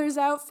stepmother's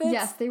outfits,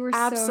 yes, they were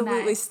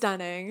absolutely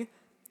stunning.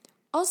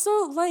 Also,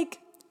 like,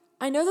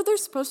 I know that they're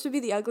supposed to be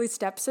the ugly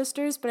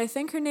stepsisters, but I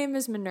think her name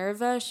is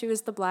Minerva. She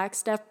was the black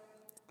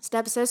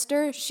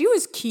stepsister. She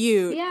was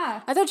cute.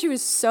 Yeah. I thought she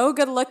was so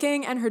good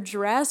looking, and her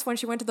dress when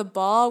she went to the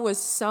ball was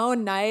so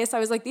nice. I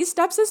was like, these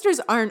stepsisters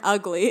aren't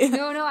ugly.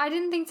 No, I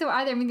didn't think so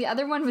either. I mean, the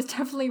other one was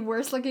definitely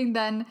worse looking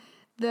than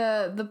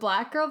the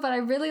black girl, but I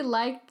really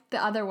liked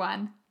the other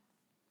one.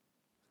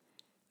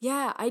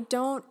 Yeah, I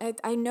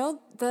know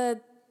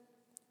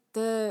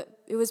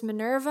it was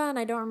Minerva, and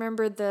I don't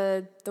remember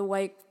the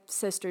white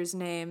sister's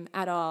name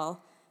at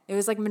all. It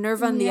was like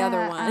Minerva and the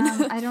other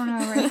one. I don't know.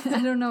 Right?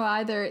 I don't know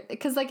either.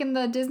 Because like in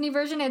the Disney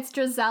version, it's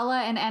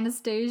Drizella and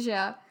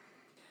Anastasia.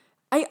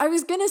 I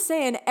was going to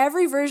say, in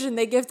every version,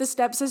 they give the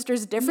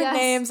stepsisters different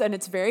names, and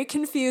it's very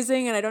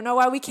confusing, and I don't know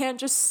why we can't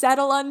just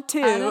settle on 2.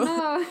 I don't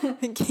know.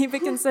 And keep it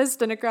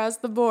consistent across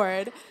the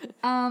board.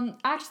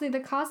 Actually,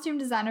 the costume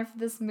designer for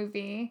this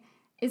movie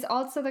is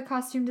also the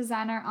costume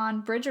designer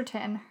on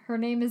Bridgerton. Her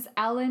name is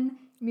Ellen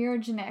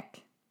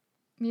Miragenik.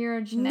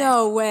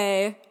 No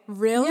way.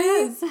 Really?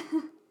 Yes.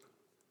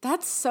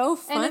 That's so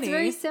funny. And it's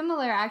very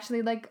similar,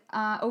 actually, like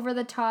over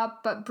the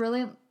top, but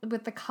brilliant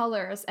with the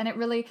colors. And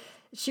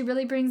she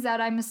really brings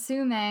out, I'm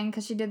assuming,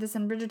 because she did this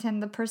in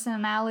Bridgerton, the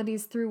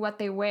personalities through what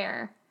they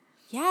wear.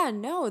 Yeah,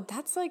 no,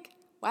 that's like,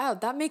 wow,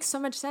 that makes so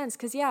much sense.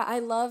 Because, yeah, I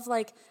love,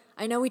 like,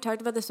 I know we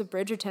talked about this with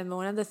Bridgerton, but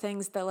one of the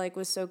things that, like,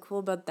 was so cool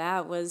about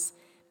that was,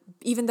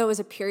 even though it was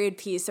a period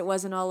piece, it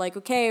wasn't all like,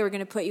 okay, we're going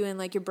to put you in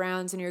like your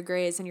browns and your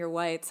grays and your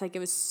whites. Like, it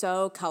was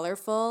so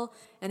colorful,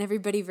 and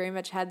everybody very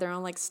much had their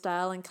own like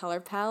style and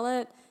color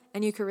palette.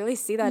 And you could really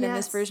see that in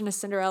this version of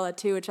Cinderella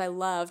too, which I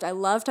loved. I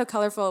loved how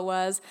colorful it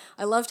was.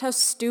 I loved how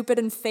stupid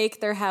and fake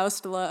their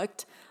house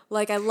looked.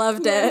 Like, I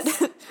loved it.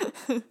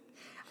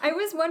 I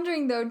was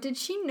wondering though, did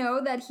she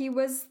know that he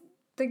was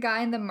the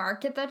guy in the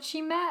market that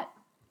she met?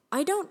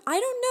 I don't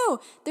know.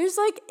 There's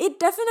like, it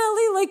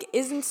definitely like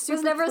isn't super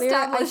clear. It was never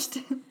established.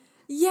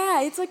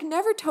 Yeah, it's like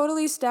never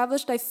totally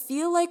established. I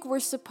feel like we're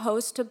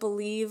supposed to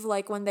believe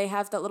like when they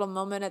have that little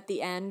moment at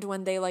the end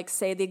when they like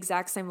say the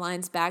exact same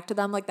lines back to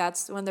them, like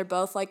that's when they're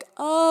both like,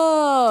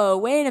 "Oh,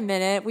 wait a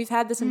minute, we've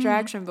had this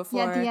interaction before."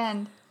 Yeah, at the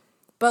end.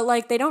 But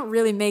like they don't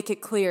really make it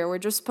clear. We're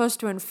just supposed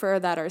to infer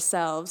that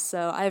ourselves.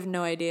 So I have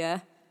no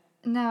idea.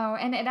 No,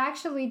 and it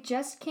actually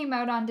just came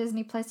out on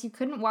Disney Plus. You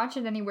couldn't watch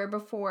it anywhere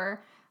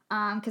before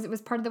because it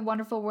was part of the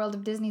Wonderful World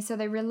of Disney. So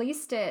they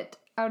released it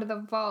out of the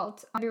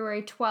vault on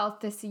February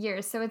 12th this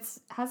year. So it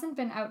hasn't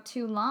been out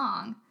too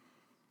long.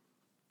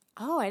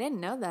 Oh, I didn't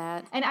know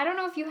that. And I don't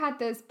know if you had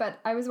this, but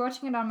I was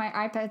watching it on my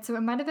iPad, so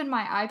it might have been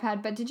my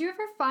iPad. But did you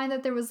ever find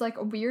that there was like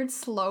weird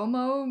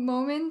slow-mo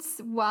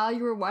moments while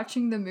you were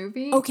watching the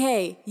movie?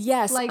 Okay,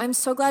 yes, Like, I'm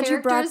so glad you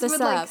brought this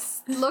would, up.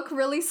 Like, look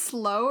really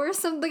slow or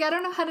something. I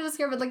don't know how to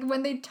describe it. Like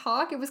when they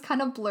talk, it was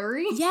kind of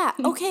blurry. Yeah,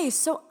 okay,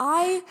 so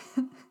I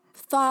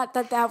thought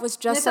that was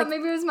just I thought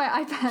maybe it was my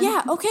iPad.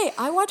 Yeah, okay,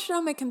 I watched it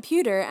on my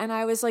computer and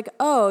I was like,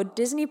 oh,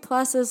 Disney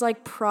Plus is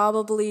like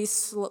probably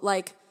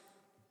like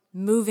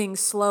moving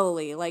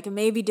slowly. Like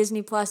maybe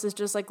Disney Plus is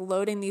just like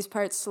loading these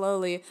parts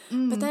slowly.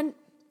 But then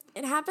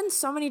it happened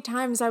so many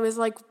times I was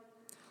like,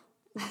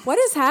 what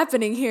is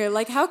happening here?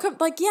 Like how come,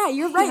 like, yeah,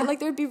 you're right.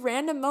 Like there'd be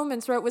random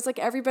moments where it was like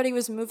everybody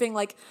was moving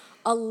like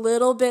a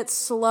little bit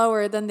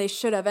slower than they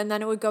should have. And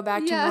then it would go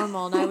back to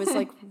normal. And I was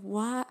like,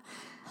 what?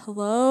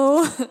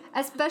 Hello?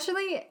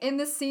 Especially in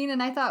the scene.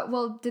 And I thought,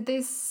 well, did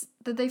they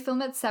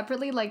film it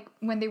separately? Like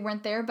when they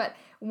weren't there, but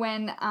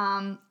when,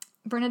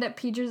 Bernadette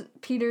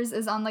Peters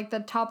is on like the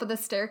top of the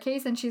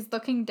staircase and she's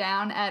looking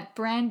down at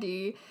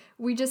Brandy,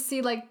 we just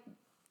see like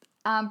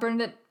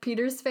Bernadette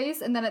Peters' face,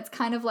 and then it's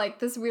kind of like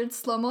this weird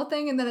slow-mo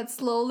thing, and then it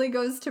slowly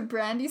goes to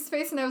Brandy's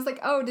face, and I was like,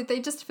 oh, did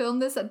they just film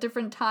this at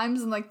different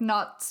times and like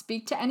not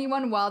speak to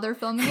anyone while they're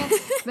filming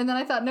it? And then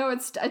I thought, no,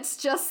 it's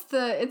just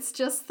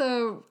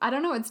the I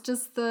don't know, it's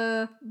just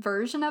the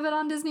version of it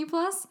on Disney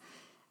Plus.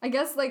 I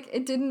guess like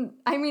it didn't.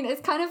 I mean, it's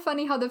kind of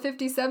funny how the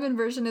 57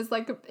 version is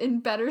like in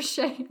better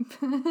shape.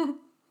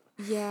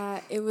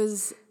 Yeah, it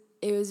was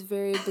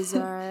very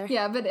bizarre.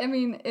 Yeah, but I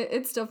mean,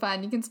 it's still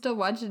fine. You can still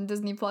watch it in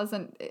Disney Plus,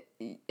 and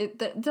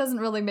it doesn't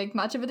really make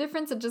much of a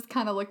difference. It just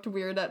kind of looked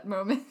weird at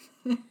moments.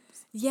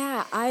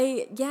 Yeah,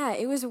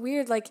 it was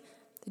weird. Like,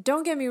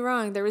 don't get me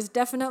wrong, there was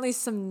definitely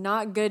some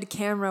not good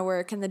camera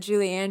work in the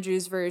Julie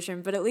Andrews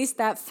version, but at least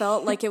that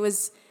felt like it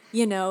was,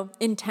 you know,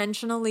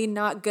 intentionally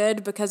not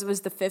good because it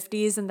was the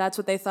 50s and that's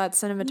what they thought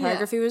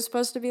cinematography was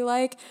supposed to be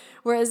like.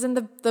 Whereas in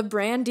the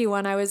Brandy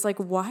one, I was like,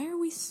 why are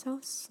we so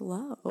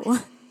slow?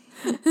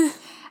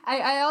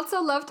 I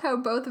also loved how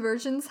both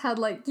versions had,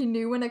 like, you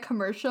knew when a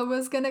commercial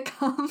was gonna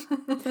come.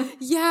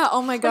 Yeah,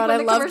 oh my god,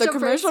 like I love the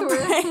commercial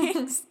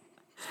breaks.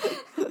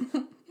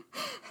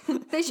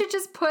 They should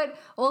just put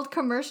old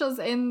commercials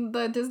in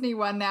the Disney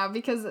one now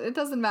because it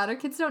doesn't matter.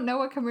 Kids don't know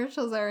what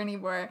commercials are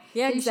anymore.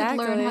 Yeah, exactly.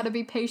 They should learn how to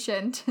be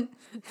patient.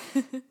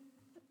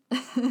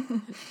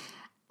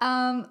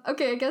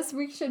 Okay, I guess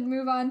we should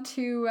move on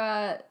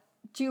to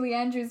Julie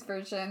Andrews'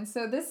 version.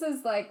 So this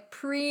is like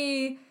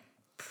pre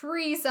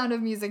Sound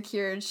of Music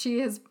here.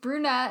 She's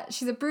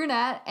a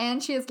brunette,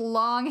 and she has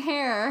long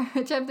hair,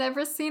 which I've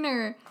never seen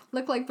her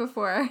look like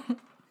before.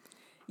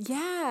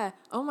 Yeah.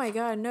 Oh my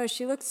god, no,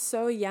 she looks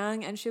so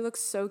young and she looks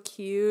so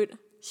cute.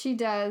 She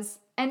does.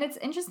 And it's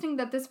interesting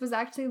that this was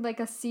actually like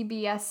a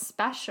CBS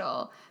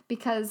special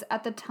because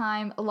at the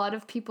time a lot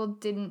of people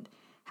didn't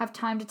have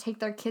time to take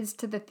their kids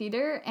to the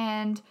theater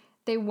and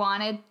they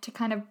wanted to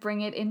kind of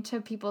bring it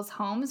into people's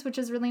homes, which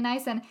is really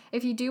nice. And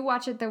if you do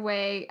watch it the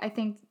way I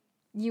think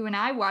you and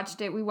I watched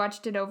it, we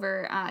watched it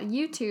over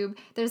YouTube,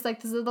 there's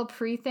like this little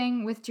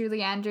thing with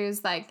Julie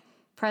Andrews, like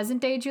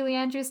present day Julie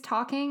Andrews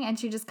talking, and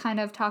she just kind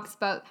of talks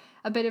about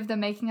a bit of the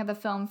making of the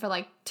film for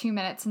like 2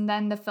 minutes, and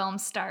then the film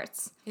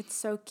starts. It's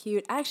so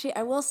cute. Actually,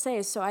 I will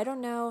say, so I don't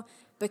know,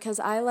 because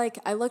I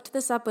looked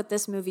this up with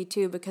this movie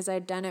too, because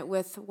I'd done it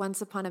with Once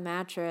Upon a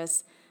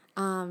Mattress,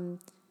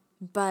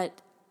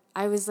 but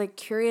I was like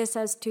curious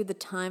as to the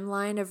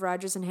timeline of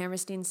Rodgers and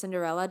Hammerstein's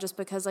Cinderella, just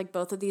because like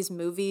both of these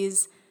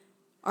movies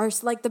are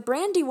like, the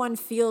Brandy one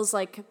feels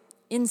like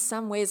in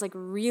some ways like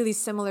really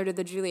similar to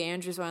the Julie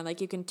Andrews one. Like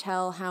you can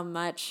tell how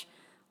much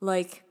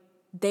like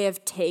they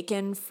have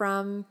taken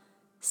from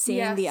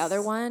seeing the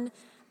other one.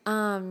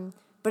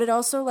 But it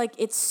also like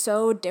it's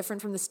so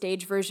different from the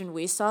stage version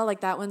we saw.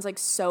 Like that one's like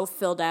so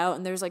filled out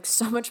and there's like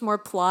so much more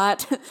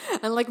plot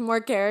and like more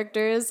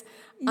characters.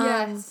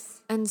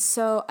 Yes. And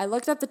so I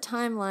looked up the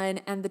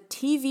timeline and the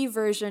TV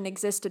version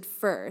existed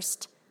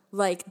first.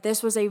 Like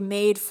this was a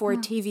made for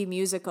TV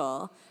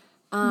musical.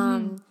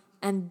 And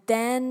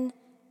then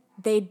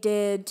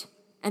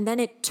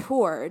it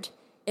toured.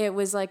 It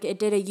was like, it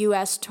did a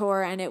US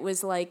tour and it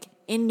was like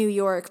in New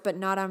York, but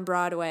not on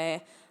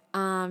Broadway.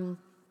 And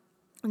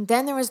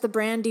then there was the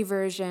Brandy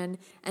version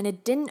and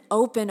it didn't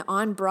open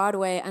on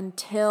Broadway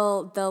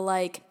until the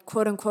like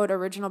quote unquote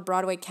original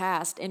Broadway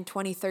cast in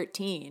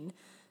 2013.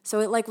 So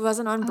it like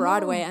wasn't on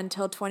Broadway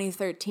until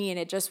 2013.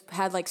 It just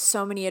had like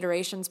so many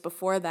iterations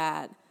before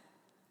that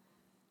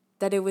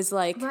it was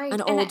like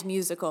an old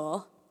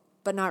musical.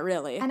 but not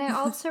really. And I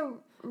also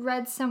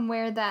read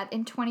somewhere that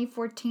in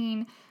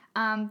 2014,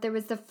 there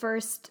was the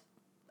first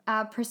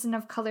person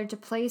of color to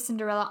play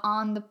Cinderella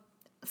on the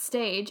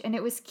stage, and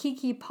it was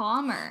Keke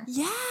Palmer.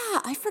 Yeah,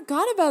 I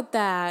forgot about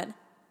that.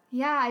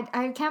 Yeah,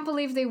 I can't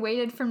believe they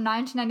waited from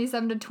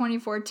 1997 to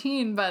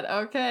 2014, but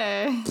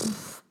okay.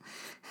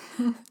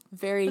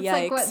 Very It's yikes.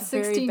 like, what, 16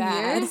 very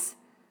bad. years?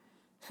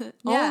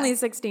 Only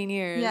 16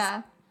 years.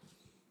 Yeah.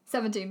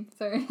 17,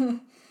 sorry.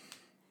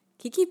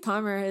 Keke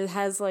Palmer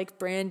has like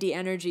Brandy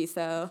energy,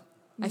 though.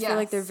 I feel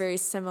like they're Yes. very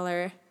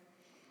similar.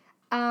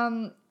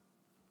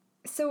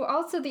 So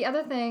also the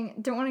other thing,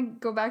 don't want to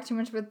go back too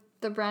much with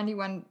the Brandy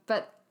one,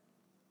 but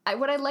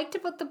what I liked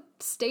about the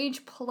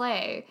stage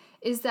play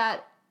is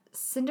that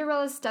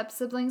Cinderella's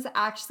step-siblings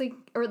actually,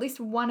 or at least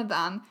one of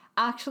them,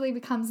 actually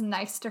becomes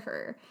nice to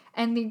her,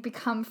 and they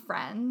become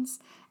friends.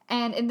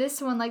 And in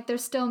this one, like, they're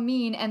still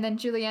mean, and then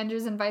Julie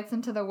Andrews invites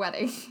them to the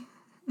wedding.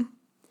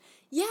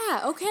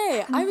 Yeah,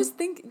 okay. I was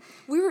thinking,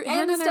 Anna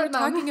and I were stepmom.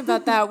 talking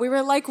about that. We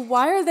were like,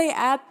 why are they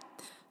at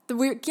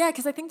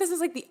because I think this is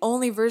like the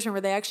only version where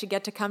they actually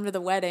get to come to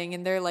the wedding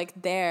and they're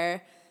like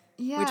there,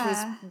 Yeah. which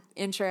was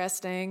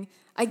interesting.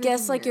 I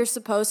guess like you're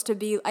supposed to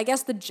be, I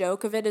guess the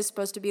joke of it is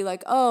supposed to be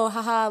like, oh,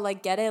 haha,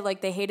 like get it? Like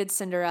they hated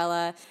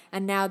Cinderella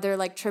and now they're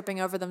like tripping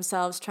over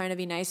themselves trying to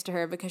be nice to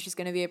her because she's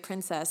going to be a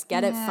princess.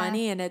 Get it? Yeah.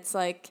 Funny? And it's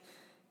like,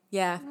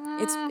 yeah,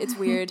 it's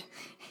weird.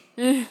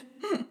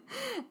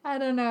 I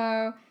don't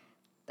know.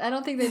 I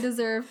don't think they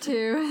deserve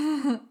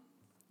to.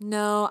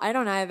 No, I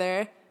don't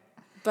either.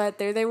 But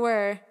there they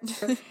were.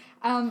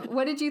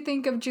 What did you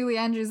think of Julie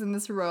Andrews in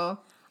this role?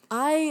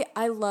 I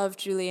love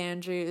Julie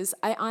Andrews.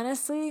 I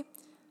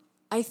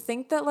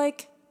think that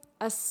like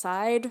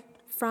aside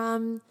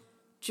from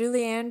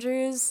Julie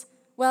Andrews,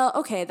 well,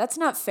 okay, that's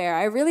not fair.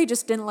 I really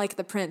just didn't like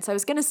the prince. I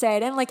was going to say I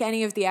didn't like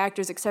any of the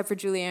actors except for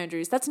Julie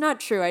Andrews. That's not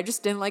true. I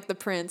just didn't like the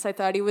prince. I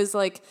thought he was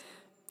like,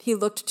 he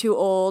looked too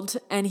old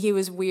and he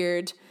was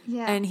weird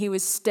and he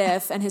was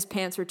stiff and his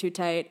pants were too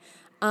tight.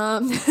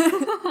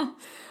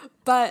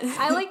 But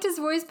I liked his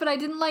voice, but I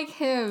didn't like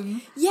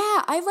him.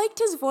 yeah, I liked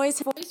his voice.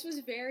 His voice was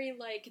very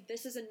like,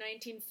 this is a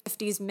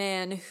 1950s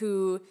man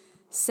who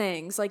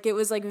sings. Like it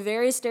was like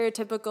very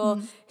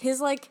stereotypical.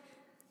 His like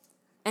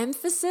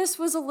emphasis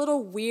was a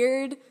little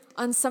weird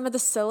on some of the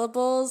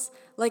syllables.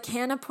 Like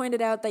Hannah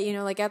pointed out that, you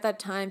know, like at that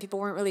time people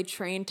weren't really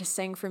trained to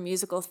sing for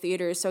musical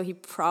theater, so he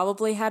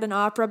probably had an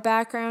opera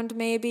background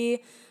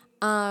maybe.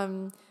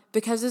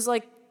 Because his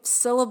like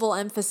syllable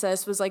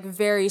emphasis was like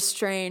very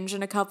strange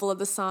in a couple of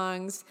the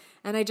songs,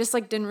 and I just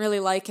like didn't really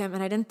like him,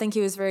 and I didn't think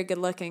he was very good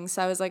looking,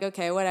 so I was like,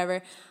 okay,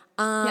 whatever.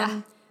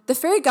 The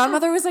fairy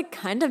godmother was like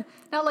kind of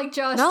Not like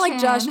Josh not Chan.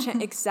 like Josh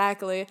Chan,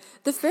 exactly.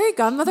 The fairy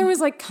godmother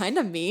was like kind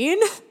of mean.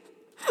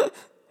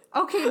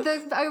 Okay,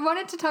 I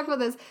wanted to talk about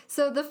this.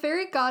 So the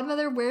fairy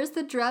godmother wears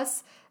the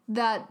dress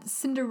that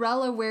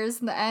Cinderella wears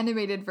in the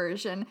animated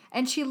version,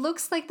 and she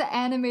looks like the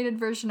animated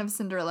version of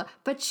Cinderella,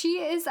 but she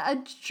is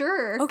a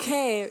jerk.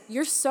 Okay,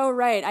 you're so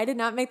right. I did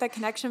not make that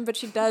connection, but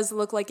she does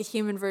look like a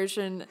human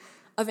version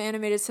of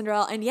animated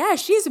Cinderella, and yeah,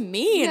 she's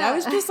mean. Yeah. I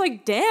was just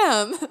like,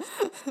 damn.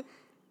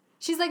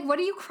 She's like, what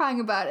are you crying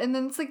about? And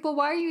then it's like, well,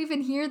 why are you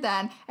even here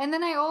then? And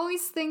then I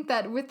always think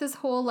that with this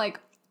whole, like,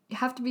 you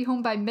have to be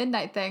home by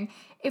midnight thing,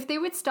 if they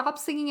would stop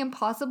singing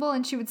Impossible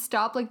and she would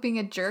stop, like, being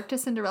a jerk to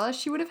Cinderella,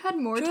 she would have had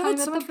more time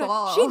at the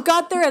ball. She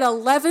got there at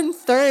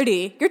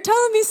 11:30. You're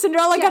telling me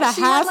Cinderella got a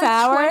half had, like,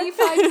 hour?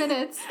 25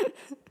 minutes.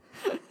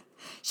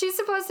 She's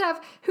supposed to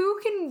have, who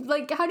can,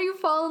 like, how do you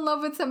fall in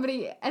love with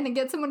somebody and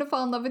get someone to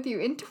fall in love with you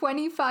in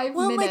 25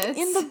 minutes?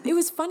 Like, it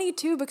was funny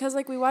too because,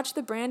 like, we watched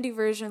the Brandy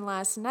version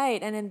last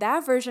night, and in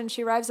that version,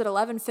 she arrives at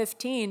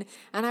 11:15,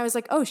 and I was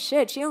like, oh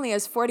shit, she only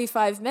has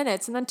 45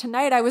 minutes, and then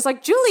tonight I was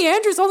like, Julie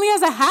Andrews only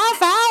has a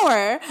half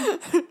hour!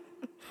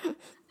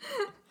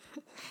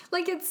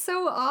 Like, it's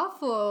so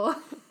awful.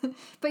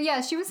 But yeah,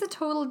 she was a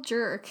total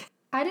jerk.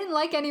 I didn't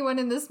like anyone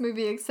in this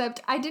movie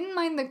except I didn't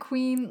mind the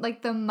queen,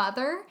 like the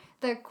mother,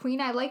 the queen.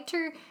 I liked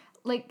her,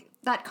 like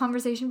that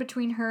conversation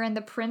between her and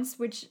the prince,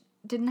 which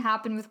didn't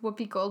happen with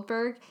Whoopi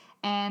Goldberg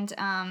and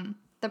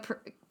the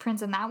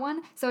prince in that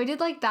one. So I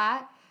did like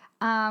that.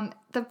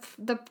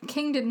 The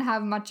king didn't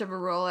have much of a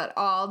role at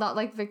all, not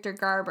like Victor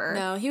Garber.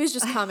 No, he was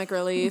just comic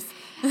relief.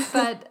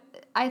 But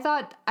I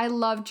thought I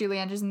loved Julie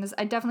Andrews in this.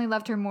 I definitely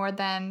loved her more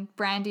than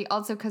Brandy,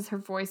 also because her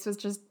voice was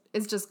just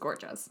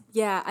gorgeous.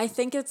 Yeah, I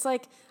think it's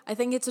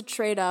a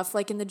trade-off.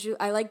 Like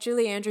I like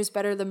Julie Andrews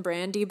better than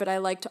Brandy, but I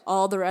liked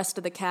all the rest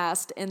of the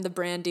cast in the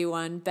Brandy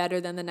one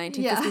better than the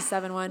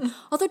 1957 one.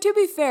 Although to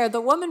be fair, the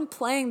woman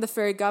playing the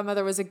fairy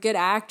godmother was a good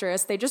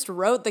actress. They just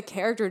wrote the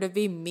character to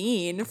be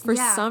mean for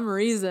some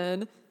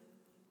reason.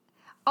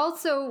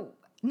 Also,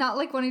 not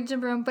like wanting to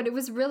jump around, but it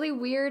was really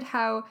weird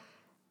how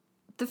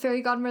the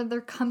fairy godmother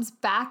comes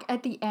back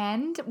at the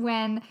end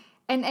when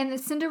and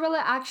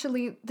Cinderella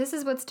actually, this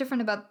is what's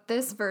different about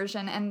this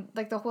version and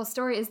like the whole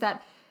story is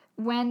that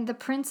when the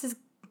prince is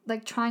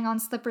like trying on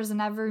slippers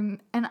and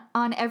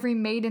on every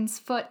maiden's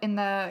foot in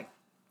the,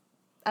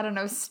 I don't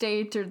know,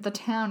 state or the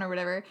town or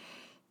whatever,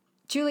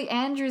 Julie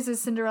Andrews as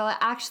Cinderella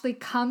actually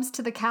comes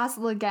to the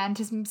castle again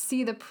to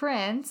see the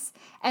prince,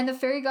 and the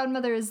fairy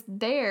godmother is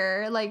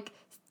there, like,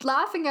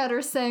 laughing at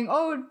her, saying,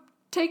 oh,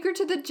 take her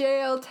to the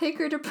jail, take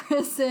her to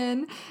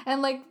prison,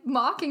 and, like,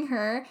 mocking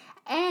her.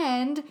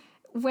 And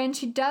when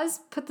she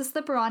does put the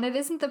slipper on, it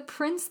isn't the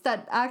prince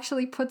that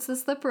actually puts the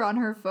slipper on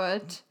her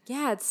foot.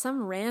 Yeah, it's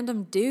some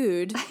random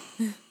dude.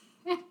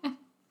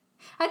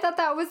 I thought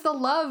that was the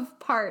love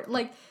part,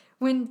 like,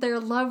 when their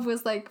love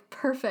was, like,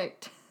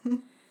 perfect.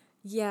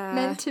 Yeah.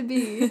 Meant to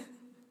be.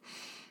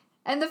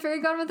 And the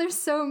fairy godmother's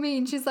so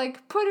mean. She's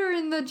like, put her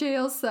in the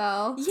jail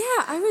cell.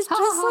 Yeah, I was just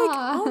like,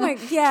 oh my,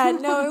 yeah,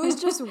 no, it was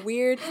just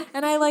weird.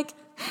 And I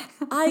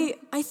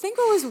think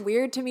what was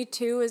weird to me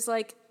too is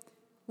like,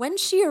 when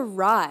she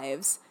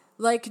arrives,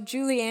 like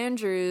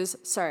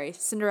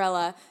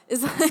Cinderella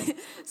is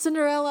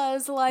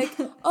like,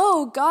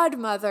 oh,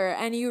 godmother.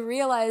 And you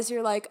realize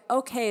you're like,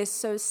 okay,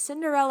 so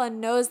Cinderella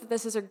knows that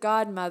this is her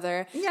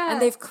godmother. Yeah.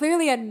 And they've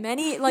clearly had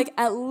many, like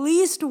at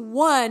least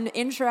one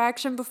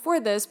interaction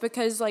before this,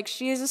 because like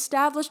she is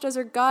established as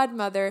her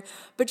godmother,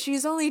 but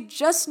she's only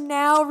just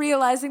now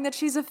realizing that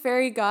she's a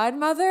fairy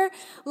godmother.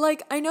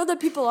 Like, I know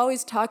that people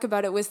always talk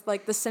about it with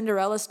like the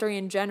Cinderella story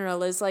in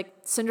general is like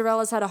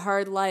Cinderella's had a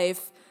hard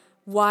life.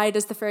 Why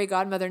does the fairy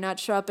godmother not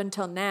show up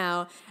until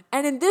now?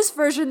 And in this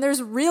version,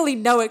 there's really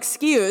no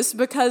excuse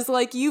because,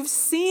 like, you've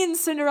seen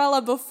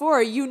Cinderella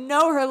before. You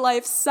know her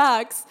life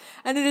sucks.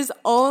 And it is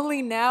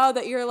only now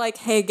that you're like,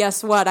 hey,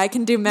 guess what? I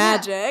can do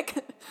magic.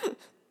 Yeah.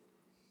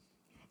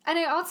 And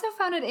I also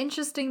found it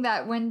interesting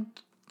that when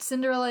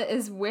Cinderella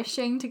is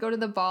wishing to go to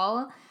the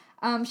ball,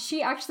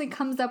 she actually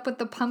comes up with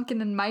the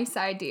pumpkin and mice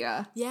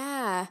idea.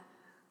 Yeah.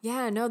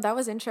 Yeah, no, that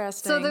was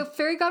interesting. So the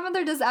fairy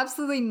godmother does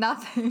absolutely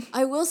nothing.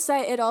 I will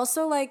say it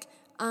also, like,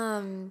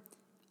 I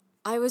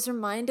was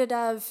reminded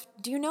of,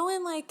 do you know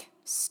in, like,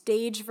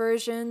 stage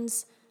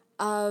versions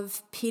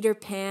of Peter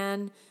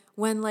Pan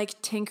when,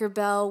 like,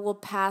 Tinkerbell will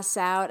pass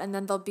out and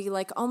then they'll be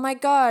like, oh my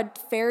God,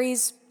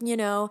 fairies, you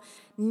know,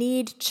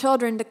 need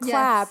children to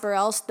clap or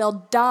else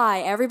they'll die.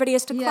 Everybody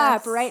has to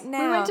clap right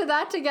now. We went to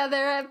that together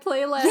at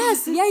Playland.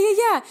 Yes,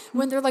 yeah.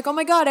 When they're like, oh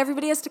my God,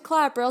 everybody has to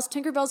clap or else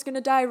Tinkerbell's going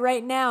to die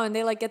right now. And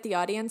they like get the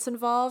audience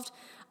involved.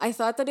 I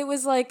thought that it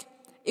was like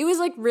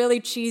really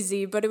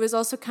cheesy, but it was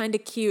also kind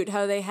of cute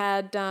how they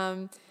had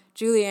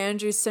Julie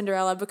Andrews'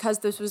 Cinderella, because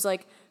this was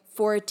like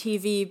for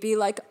TV, be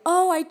like,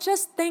 oh, I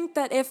just think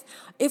that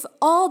if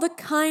all the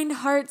kind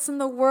hearts in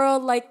the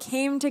world like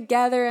came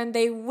together and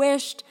they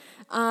wished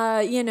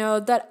you know,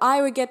 that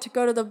I would get to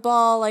go to the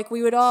ball, like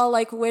we would all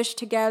like wish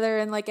together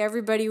and like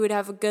everybody would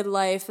have a good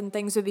life and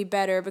things would be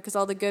better because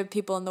all the good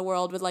people in the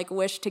world would like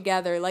wish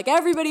together, like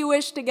everybody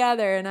wished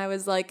together. And I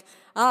was like,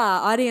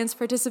 audience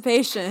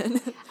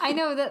participation. I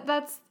know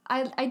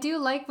I do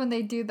like when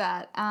they do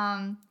that.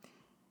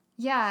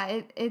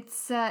 Yeah,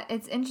 it's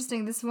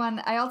interesting. This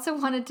one, I also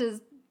wanted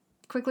to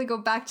quickly go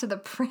back to the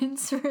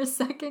prince for a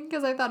second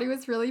because I thought he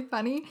was really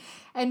funny.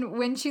 And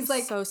when she's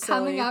like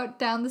coming out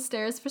down the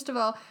stairs, first of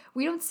all,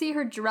 we don't see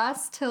her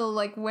dress till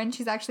like when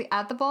she's actually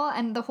at the ball,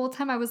 and the whole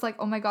time I was like,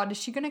 oh my God, is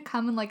she gonna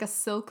come in like a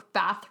silk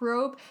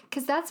bathrobe?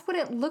 Because that's what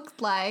it looked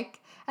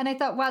like. And I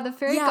thought, wow, the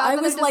fairy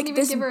godmother doesn't even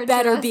give her a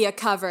dress. Better be a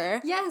cover.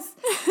 Yes.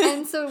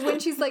 And so when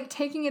she's like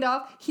taking it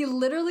off,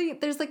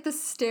 there's like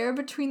this stare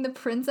between the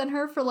prince and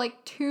her for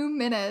like 2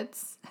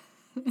 minutes.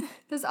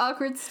 This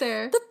awkward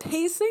stare.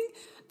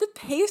 The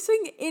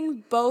pacing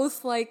in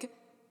both like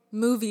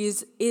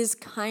movies is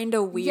kind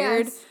of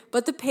weird,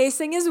 but the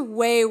pacing is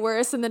way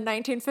worse in the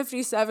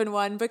 1957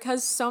 one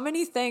because so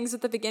many things at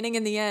the beginning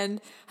and the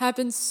end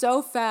happen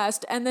so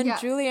fast, and then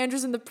Julie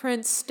Andrews and the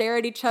prince stare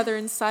at each other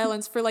in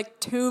silence for like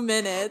 2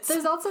 minutes.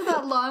 There's also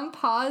that long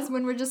pause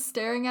when we're just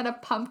staring at a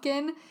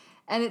pumpkin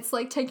and it's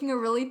like taking a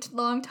really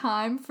long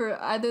time for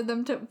either of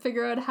them to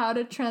figure out how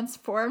to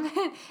transform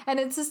it, and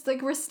it's just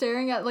like we're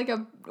staring at like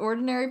a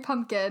ordinary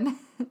pumpkin.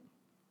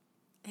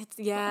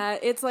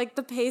 It's like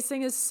the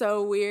pacing is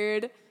so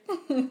weird.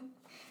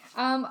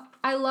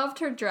 I loved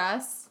her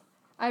dress.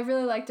 I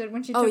really liked it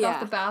when she took off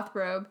the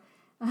bathrobe.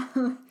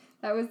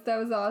 That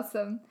was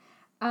awesome.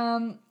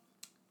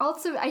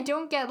 Also, I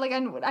don't get, like, I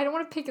don't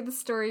want to pick at the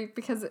story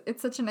because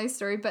it's such a nice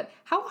story, but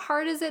how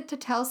hard is it to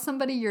tell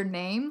somebody your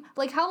name?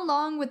 Like, how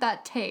long would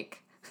that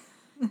take?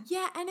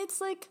 Yeah, and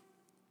it's like,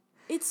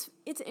 it's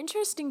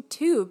interesting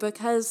too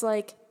because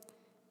like,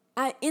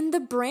 in the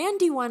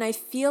Brandy one, I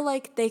feel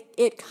like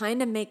it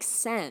kind of makes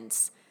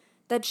sense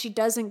that she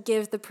doesn't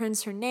give the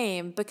prince her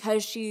name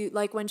because she,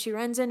 like, when she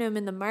runs into him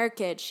in the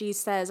market, she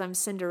says, I'm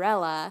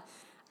Cinderella.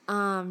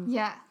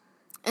 Yeah.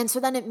 And so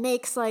then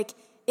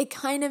it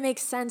kind of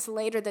makes sense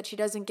later that she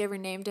doesn't give her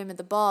name to him at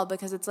the ball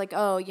because it's like,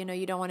 oh, you know,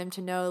 you don't want him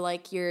to know,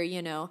 like, you're,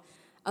 you know,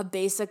 a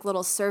basic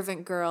little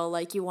servant girl,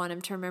 like, you want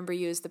him to remember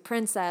you as the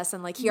princess,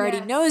 and, like, he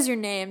already knows your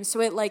name, so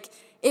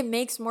it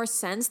makes more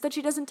sense that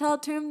she doesn't tell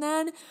it to him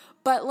then.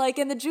 But, like,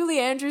 in the Julie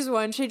Andrews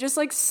one, she just,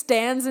 like,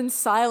 stands in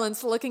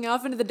silence looking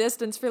off into the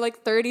distance for,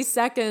 like, 30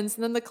 seconds,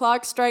 and then the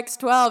clock strikes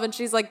 12, and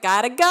she's like,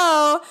 gotta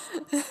go!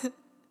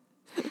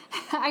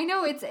 I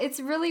know it's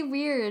really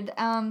weird.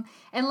 And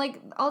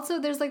like also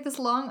there's like this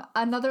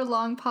another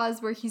long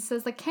pause where he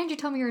says like, "Can't you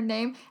tell me your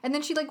name?" And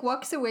then she like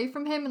walks away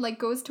from him and like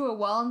goes to a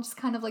wall and just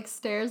kind of like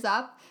stares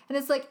up. And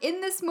it's like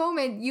in this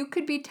moment you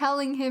could be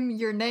telling him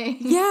your name.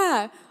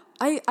 Yeah.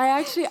 I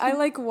actually I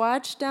like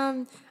watched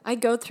I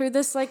go through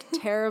this like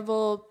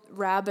terrible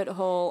rabbit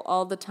hole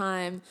all the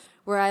time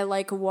where I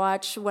like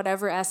watch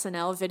whatever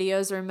SNL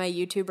videos are in my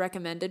YouTube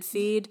recommended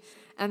feed.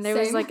 And there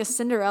was Same. like a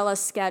Cinderella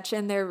sketch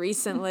in there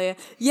recently.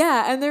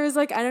 Yeah, and there was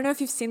like, I don't know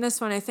if you've seen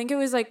this one. I think it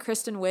was like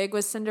Kristen Wiig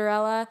was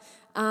Cinderella.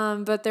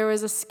 But there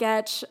was a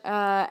sketch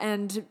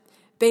and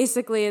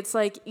basically it's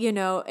like, you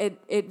know,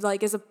 it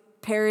like is a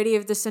parody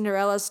of the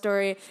Cinderella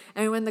story.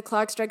 And when the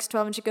clock strikes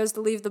 12 and she goes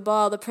to leave the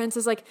ball, the prince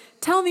is like,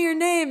 "Tell me your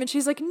name." And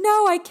she's like,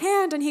 "No, I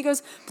can't." And he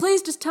goes,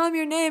 "Please just tell me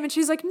your name." And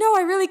she's like, "No,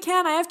 I really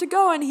can't. I have to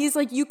go." And he's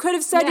like, "You could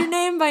have said your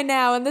name by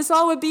now and this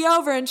all would be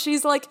over." And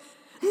she's like,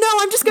 "No,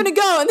 I'm just going to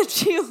go." And then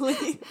she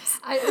leaves.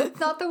 It's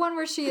not the one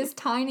where she has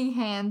tiny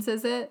hands,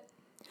 is it?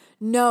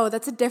 No,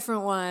 that's a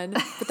different one.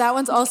 But that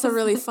one's also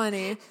really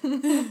funny.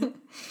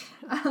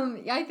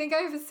 I think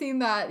I've seen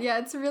that. Yeah,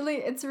 it's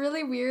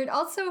really weird.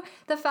 Also,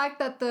 the fact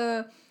that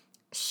the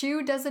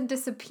shoe doesn't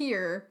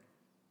disappear.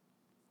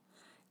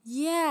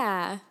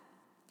 Yeah.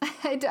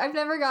 I've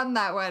never gotten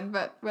that one,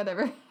 but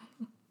whatever.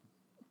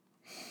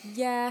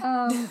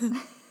 Yeah.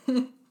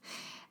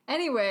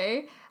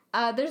 Anyway,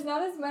 there's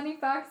not as many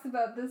facts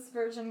about this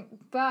version,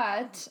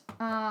 but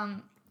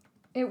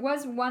it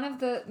was one of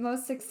the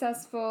most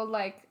successful,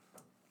 like,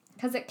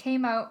 because it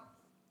came out,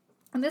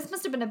 and this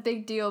must have been a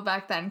big deal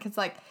back then, because,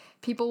 like,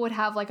 people would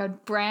have, like, a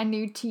brand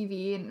new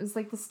TV, and it was,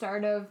 like, the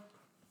start of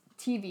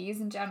TVs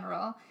in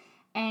general,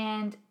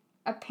 and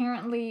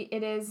apparently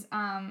it is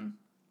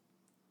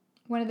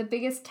one of the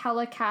biggest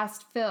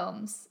telecast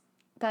films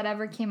that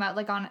ever came out,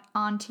 like, on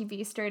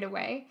TV straight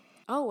away.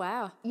 Oh,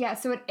 wow. Yeah,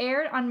 so it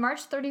aired on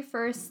March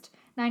 31st,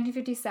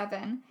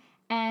 1957,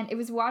 and it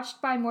was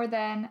watched by more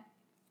than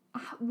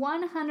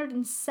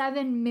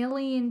 107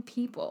 million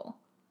people,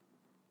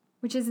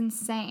 which is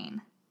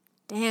insane.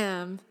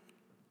 Damn.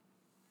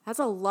 That's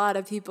a lot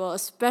of people,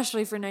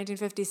 especially for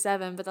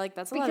 1957, but like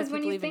that's a lot of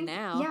people even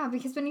now. Yeah,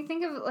 because when you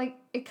think of like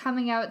it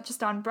coming out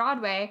just on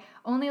Broadway,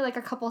 only like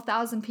a couple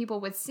thousand people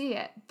would see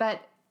it.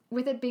 But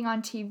with it being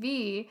on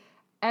TV,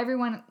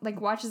 everyone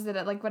like watches it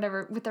at like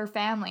whatever with their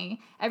family.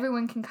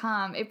 Everyone can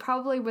come. It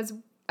probably was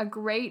a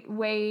great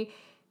way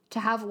to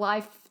have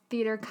live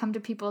theater come to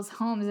people's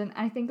homes, and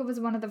I think it was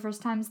one of the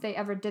first times they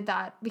ever did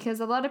that because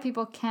a lot of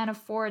people can't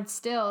afford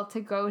still to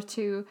go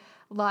to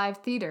live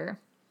theater.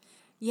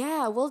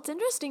 Yeah, well, it's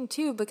interesting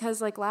too because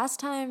like last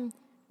time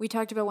we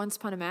talked about Once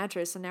Upon a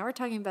Mattress, and now we're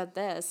talking about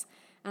this,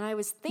 and I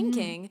was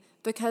thinking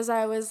because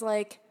I was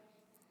like,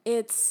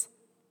 it's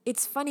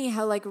funny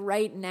how like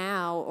right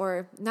now,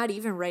 or not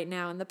even right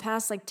now, in the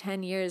past like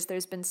 10 years,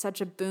 there's been such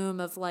a boom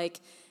of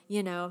like,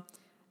 you know,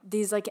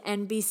 these like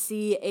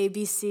NBC,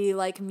 ABC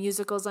like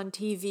musicals on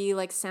TV,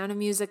 like Sound of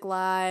Music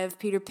Live,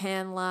 Peter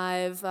Pan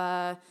Live,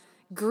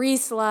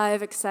 Grease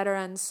Live,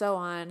 etc., and so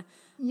on.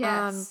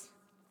 Yes.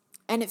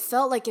 And it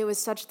felt like it was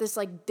such this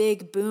like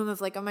big boom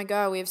of like, oh my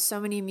God, we have so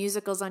many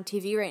musicals on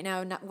TV right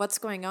now. What's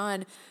going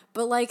on?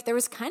 But like there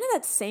was kind of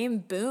that same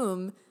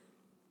boom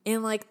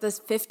in like the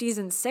 50s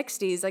and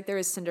 60s. Like there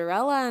was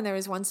Cinderella and there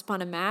was Once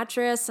Upon a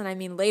Mattress. And I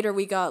mean, later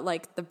we got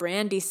like the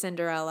Brandy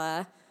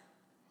Cinderella.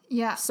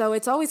 Yeah. So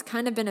it's always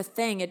kind of been a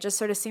thing. It just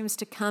sort of seems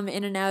to come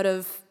in and out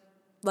of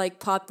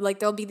like pop. Like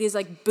there'll be these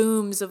like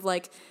booms of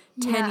like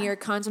 10-year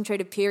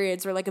concentrated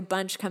periods where like a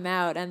bunch come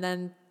out and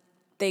then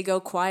they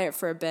go quiet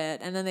for a bit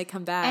and then they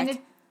come back.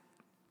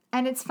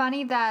 And it's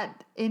funny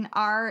that in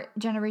our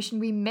generation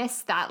we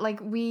missed that. Like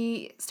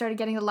we started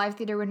getting the live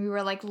theater when we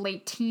were like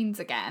late teens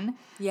again.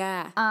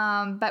 Yeah.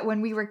 But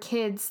when we were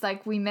kids,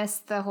 like we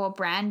missed the whole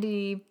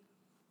Brandy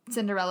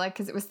Cinderella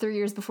because it was 3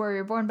 years before we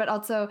were born. But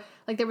also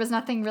like there was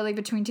nothing really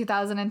between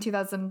 2000 and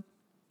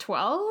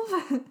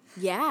 2012.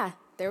 Yeah,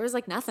 there was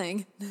like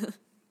nothing.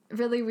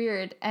 Really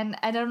weird. And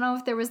I don't know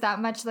if there was that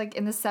much like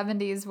in the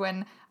 70s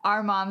when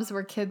our moms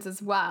were kids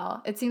as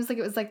well. It seems like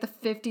it was like the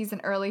 50s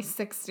and early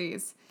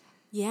 60s.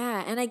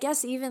 Yeah, and I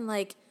guess even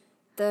like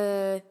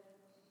the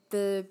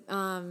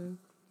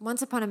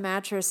Once Upon a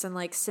Mattress and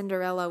like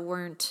Cinderella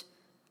weren't,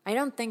 I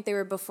don't think they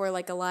were before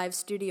like a live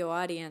studio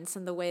audience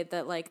in the way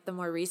that like the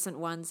more recent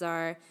ones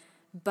are,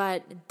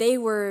 but they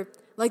were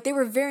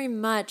very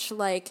much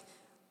like,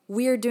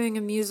 we're doing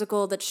a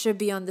musical that should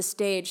be on the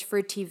stage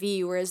for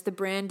TV, whereas the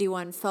Brandy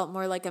one felt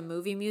more like a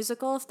movie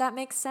musical, if that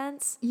makes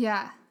sense.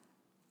 Yeah.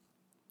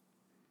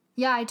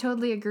 Yeah, I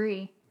totally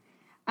agree.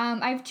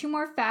 I have 2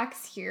 more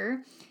facts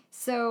here.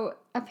 So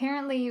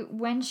apparently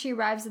when she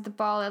arrives at the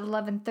ball at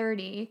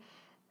 11:30,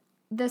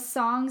 the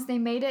songs, they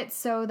made it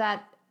so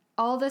that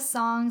all the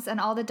songs and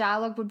all the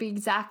dialogue would be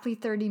exactly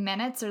 30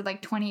 minutes or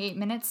like 28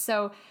 minutes.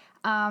 So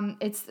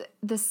it's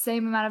the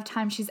same amount of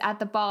time she's at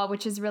the ball,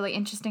 which is really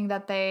interesting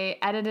that they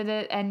edited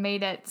it and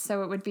made it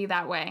so it would be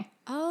that way.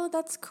 Oh,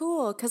 that's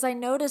cool. Because I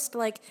noticed,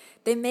 like,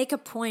 they make a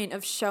point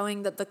of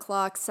showing that the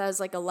clock says,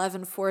 like,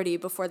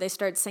 11:40 before they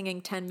start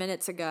singing 10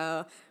 minutes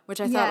ago, which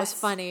I thought was Yes.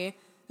 funny.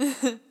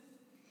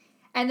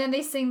 And then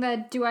they sing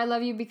the Do I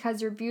Love You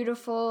Because You're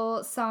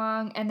Beautiful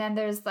song, and then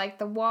there's like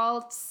the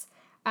waltz.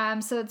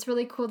 So it's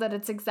really cool that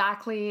it's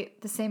exactly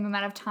the same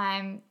amount of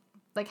time,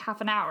 like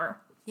half an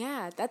hour.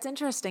 Yeah, that's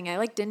interesting. I,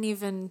 like, didn't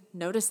even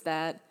notice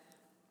that.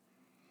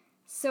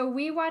 So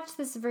we watched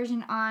this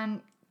version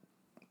on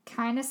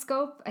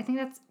Kinescope. I think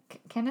that's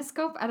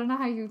Kinescope. I don't know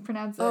how you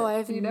pronounce it. Oh, I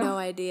have Do you know? no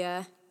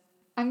idea.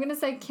 I'm going to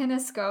say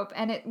Kinescope,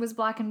 and it was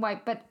black and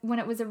white. But when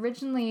it was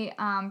originally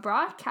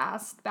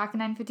broadcast back in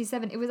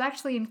 1957, it was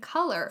actually in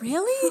color.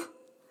 Really?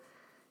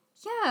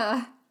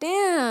 Yeah.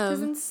 It was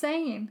Damn.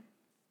 insane.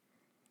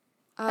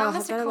 Oh, That I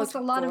must bet have it cost a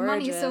looks lot of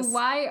money. So gorgeous.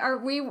 why are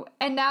we...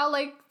 And now,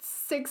 like,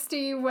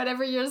 60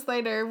 whatever years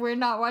later, we're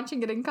not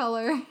watching it in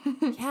color.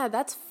 Yeah,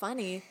 that's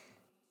funny.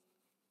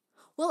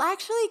 Well,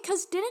 actually,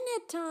 because didn't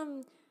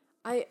it,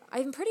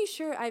 I'm pretty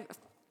sure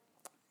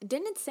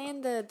didn't it say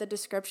in the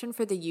description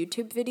for the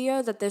YouTube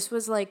video that this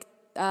was like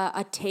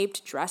a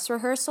taped dress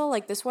rehearsal?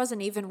 Like this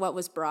wasn't even what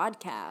was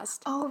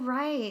broadcast. Oh,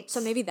 right. So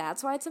maybe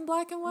that's why it's in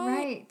black and white?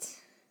 Right.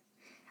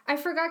 I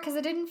forgot because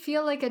it didn't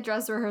feel like a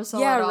dress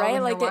rehearsal Yeah, at all right?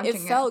 when Like you're it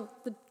watching felt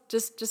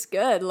just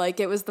good. Like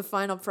it was the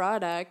final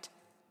product.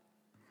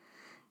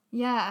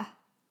 Yeah.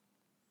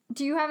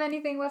 Do you have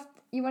anything left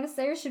you want to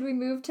say, or should we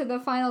move to the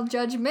final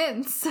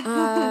judgments?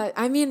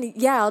 I mean,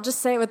 yeah, I'll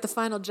just say it with the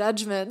final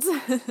judgments.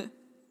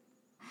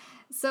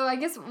 So I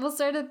guess we'll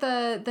start at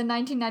the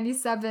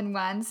 1997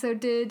 one. So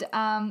did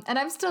and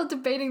I'm still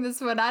debating this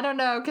one. I don't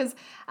know because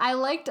I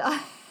liked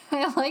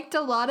I liked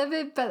a lot of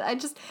it, but I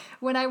just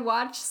when I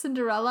watch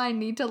Cinderella, I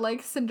need to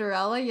like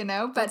Cinderella, you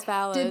know. But That's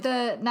valid. did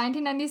the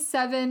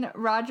 1997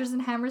 Rodgers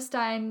and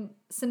Hammerstein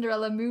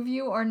Cinderella move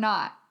you or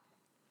not?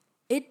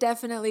 It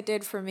definitely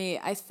did for me.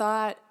 I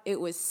thought it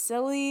was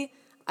silly.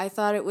 I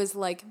thought it was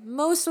like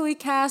mostly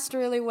cast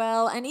really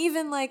well, and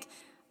even like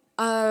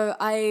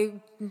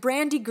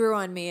Brandy grew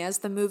on me as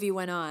the movie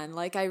went on.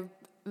 Like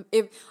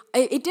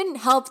it didn't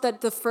help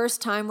that the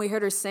first time we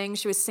heard her sing,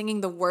 she was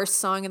singing the worst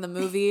song in the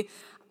movie.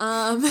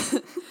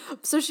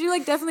 So she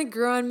like definitely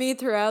grew on me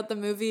throughout the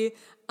movie.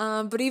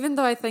 But even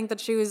though I think that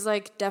she was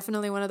like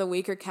definitely one of the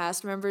weaker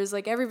cast members,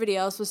 like everybody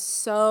else was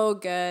so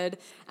good.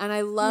 And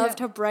I loved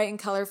how bright and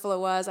colorful it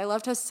was. I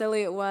loved how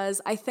silly it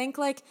was. I think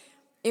like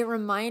it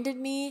reminded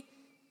me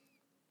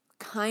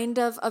kind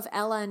of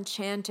Ella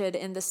Enchanted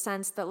in the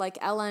sense that like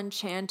Ella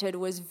Enchanted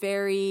was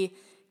very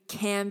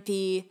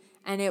campy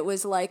and it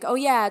was like, oh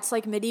yeah, it's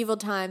like medieval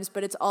times,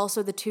 but it's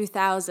also the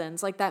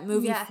 2000s, like that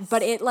movie. Yes.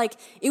 But it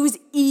was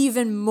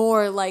even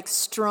more like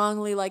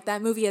strongly like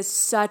that movie has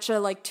such a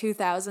like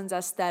 2000s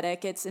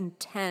aesthetic. It's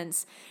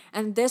intense.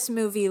 And this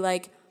movie,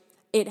 like,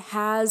 it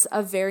has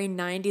a very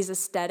 90s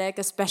aesthetic,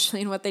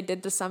 especially in what they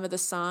did to some of the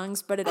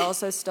songs, but it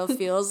also still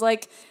feels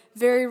like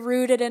very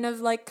rooted in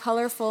of like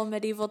colorful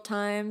medieval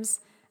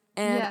times.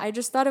 And Yeah. I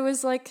just thought it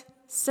was like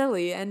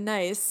silly and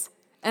nice.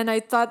 And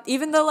I thought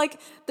even though like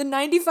the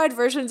 95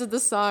 versions of the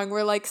song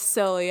were like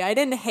silly, I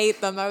didn't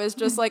hate them. I was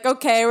just like,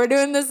 okay, we're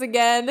doing this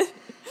again.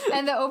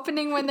 And the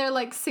opening when they're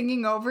like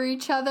singing over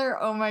each other,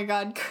 oh my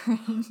god,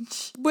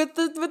 cringe. with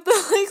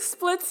the like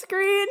split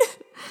screen.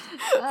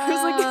 I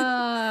was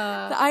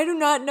like, I do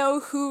not know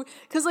who,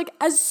 because like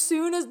as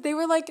soon as they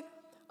were like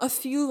a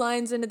few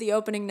lines into the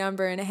opening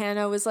number and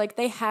Hannah was like,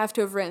 they have to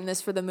have written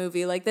this for the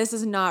movie. Like this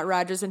is not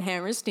Rodgers and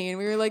Hammerstein.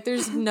 We were like,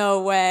 there's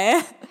no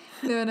way.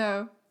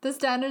 No. The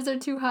standards are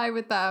too high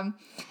with them.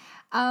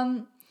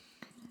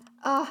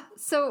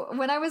 So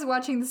when I was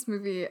watching this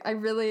movie, I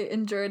really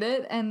enjoyed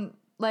it and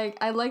like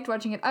I liked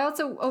watching it. I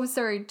also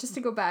just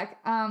to go back,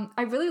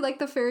 I really like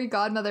the fairy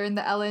godmother in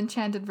the Ella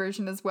Enchanted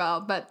version as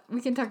well, but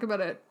we can talk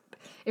about it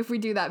if we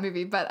do that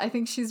movie. But I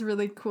think she's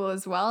really cool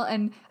as well,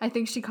 and I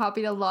think she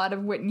copied a lot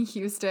of Whitney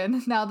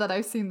Houston now that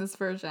I've seen this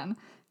version.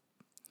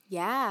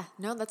 Yeah,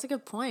 no, that's a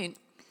good point.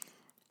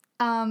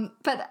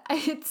 But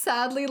it's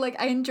sadly, like,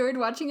 I enjoyed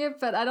watching it,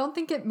 but I don't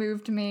think it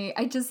moved me.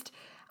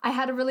 I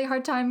had a really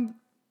hard time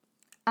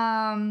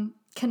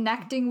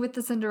connecting with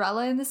the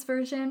Cinderella in this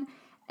version,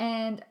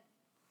 and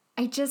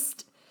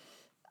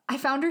I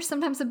found her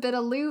sometimes a bit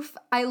aloof.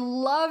 I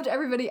loved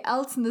everybody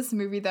else in this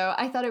movie, though.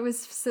 I thought it was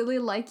silly,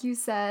 like you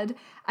said.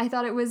 I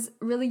thought it was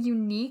really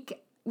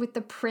unique with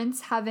the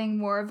prince having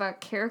more of a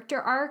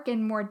character arc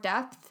and more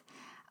depth.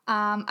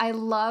 I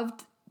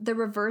loved the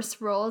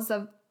reverse roles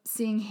of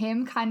seeing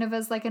him kind of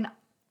as like an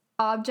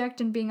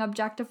object and being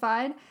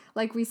objectified,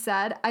 like we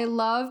said. I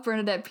love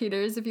Bernadette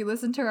Peters. If you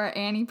listen to our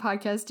Annie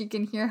podcast, you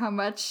can hear how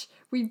much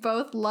we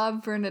both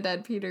love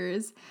Bernadette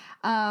Peters.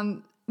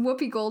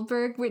 Whoopi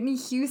Goldberg, Whitney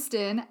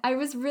Houston. I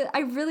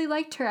really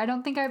liked her. I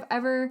don't think I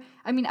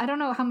don't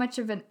know how much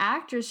of an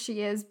actress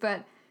she is,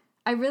 but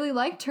I really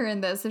liked her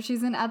in this. If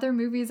she's in other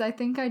movies, I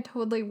think I'd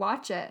totally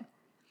watch it.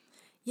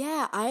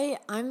 Yeah,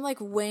 I'm like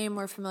way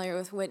more familiar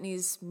with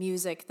Whitney's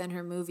music than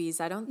her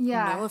movies. I don't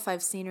know if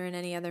I've seen her in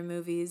any other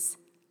movies.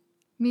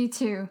 Me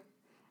too.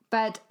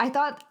 But I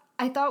thought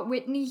I thought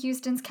Whitney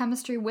Houston's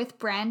chemistry with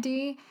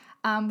Brandy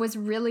was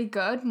really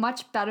good,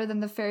 much better than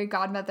the fairy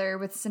godmother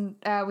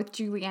with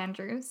Julie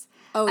Andrews.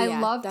 Oh, I yeah,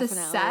 love the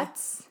definitely.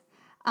 sets.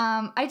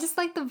 I just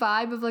like the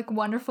vibe of like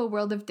Wonderful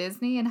World of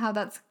Disney and how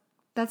that's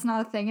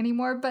not a thing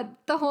anymore. But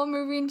the whole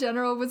movie in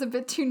general was a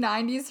bit too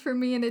 90s for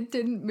me, and it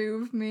didn't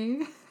move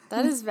me.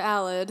 That is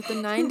valid. The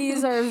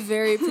 90s are a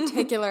very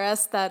particular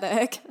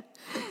aesthetic.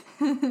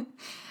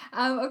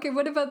 Okay,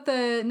 what about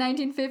the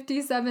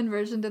 1957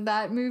 version? Did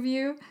that move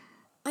you?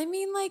 I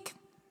mean, like,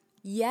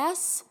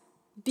 yes,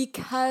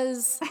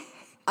 because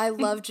I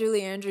love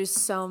Julie Andrews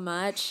so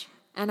much.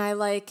 And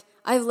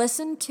I've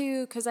listened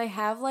to, because I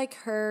have, like,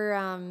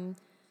 her,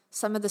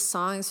 some of the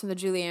songs from the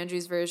Julie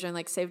Andrews version,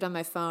 like, saved on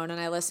my phone. And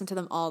I listen to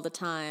them all the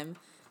time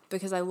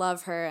because I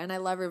love her and I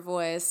love her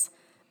voice.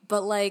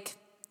 But, like,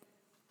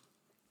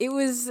 it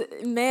was,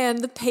 man,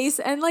 the pace,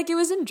 and, like, it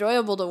was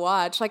enjoyable to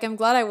watch. Like, I'm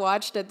glad I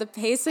watched it. The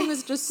pacing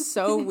was just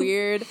so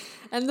weird.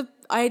 And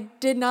I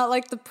did not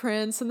like the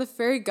prince, and the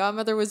fairy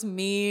godmother was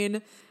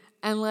mean.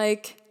 And,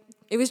 like,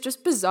 it was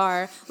just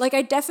bizarre. Like,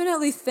 I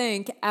definitely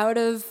think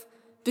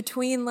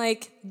between,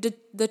 like,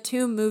 the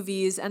two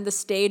movies and the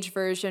stage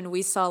version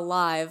we saw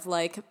live,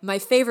 like, my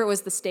favorite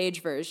was the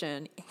stage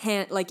version,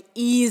 like,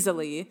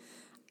 easily.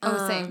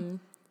 Oh, same.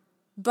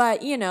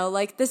 But, you know,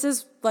 like, this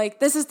is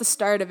the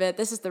start of it.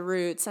 This is the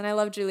roots. And I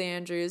love Julie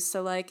Andrews.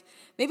 So, like,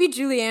 maybe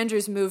Julie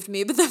Andrews moved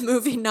me, but the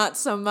movie not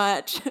so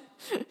much.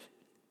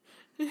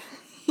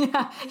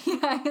 Yeah,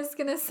 I was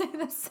going to say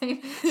the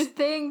same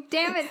thing.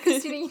 Damn it,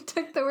 Christina, you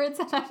took the words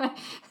out of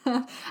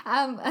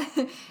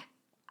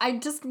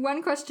my...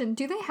 one question.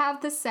 Do they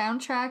have the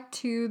soundtrack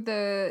to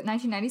the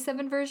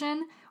 1997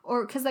 version?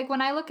 Or, because, like,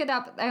 when I look it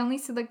up, I only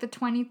see, like, the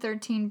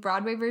 2013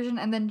 Broadway version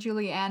and then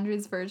Julie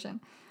Andrews'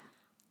 version.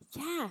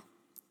 Yeah.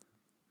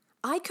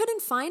 I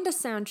couldn't find a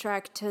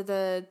soundtrack to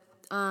the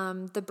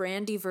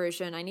Brandy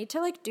version. I need to,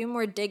 like, do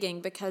more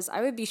digging because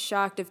I would be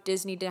shocked if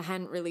Disney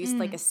hadn't released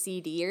like a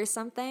CD or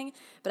something.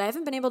 But I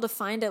haven't been able to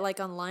find it like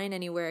online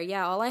anywhere.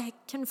 Yeah, all I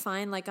can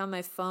find like on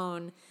my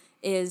phone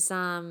is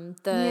the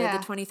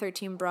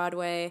 2013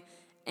 Broadway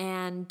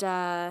and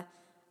the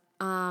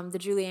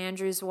Julie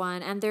Andrews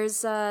one. And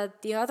there's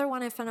the other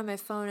one I found on my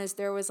phone is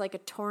there was like a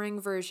touring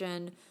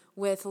version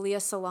with Lea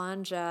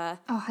Salonga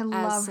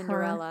as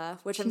Cinderella,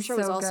 which I'm sure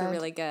was also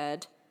really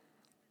good.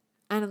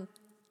 And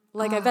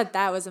like, I bet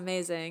that was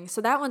amazing. So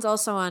that one's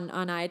also on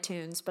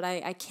iTunes, but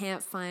I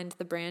can't find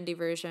the Brandy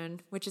version,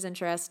 which is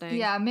interesting.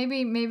 Yeah,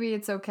 maybe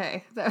it's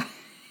okay.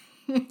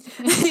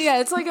 Yeah,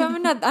 it's like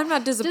I'm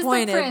not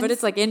disappointed, but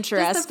it's like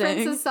interesting. Just the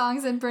Prince's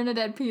songs and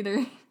Bernadette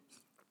Peters.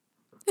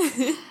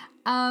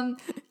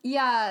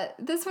 Yeah,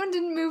 this one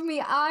didn't move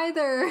me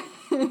either.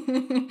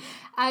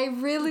 I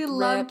really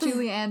love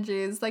Julie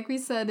Andrews. Like we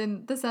said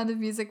in The Sound of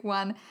Music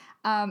 1,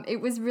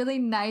 it was really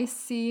nice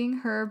seeing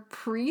her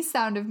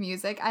pre-Sound of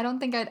Music. I don't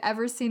think I'd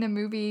ever seen a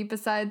movie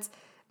besides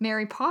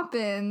Mary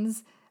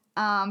Poppins,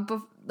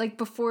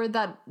 before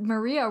that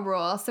Maria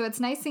role. So it's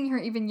nice seeing her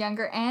even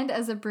younger and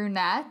as a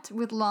brunette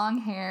with long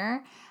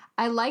hair.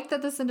 I like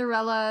that the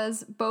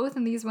Cinderellas, both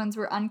in these ones,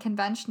 were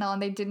unconventional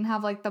and they didn't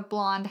have like the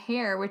blonde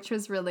hair, which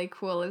was really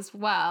cool as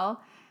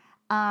well.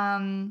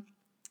 I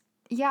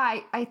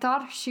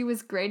thought she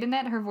was great in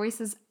it. Her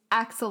voice is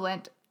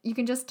excellent. You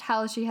can just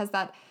tell she has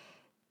that,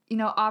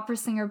 opera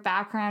singer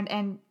background,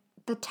 and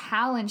the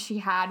talent she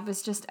had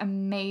was just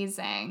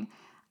amazing.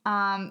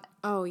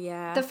 Oh,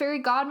 yeah. The fairy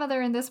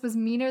godmother in this was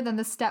meaner than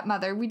the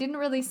stepmother. We didn't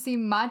really see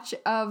much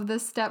of the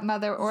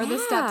stepmother or the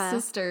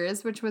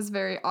stepsisters, which was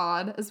very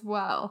odd as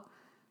well.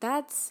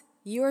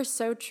 You are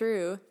so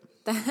true.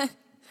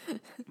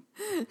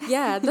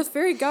 Yeah, the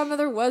fairy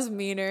godmother was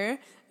meaner.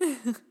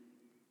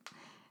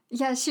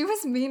 Yeah, she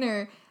was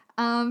meaner.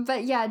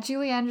 But yeah,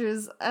 Julie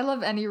Andrews, I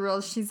love any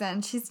role she's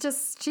in. She's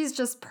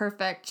just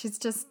perfect.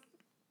 She's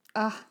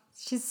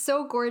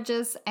so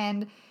gorgeous,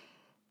 and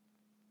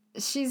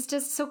she's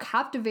just so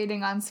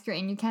captivating on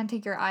screen. You can't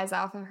take your eyes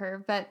off of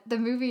her. But the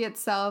movie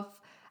itself,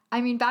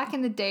 I mean, back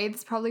in the day,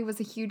 this probably was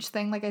a huge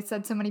thing. Like I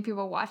said, so many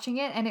people watching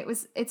it, and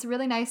it's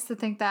really nice to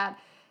think that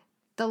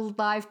the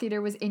live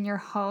theater was in your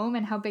home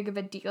and how big of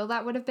a deal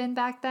that would have been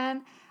back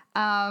then.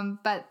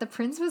 But the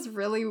prince was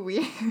really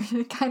weird.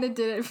 It kind of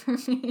did it for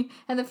me,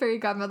 and the fairy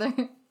godmother.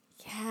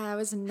 Yeah, I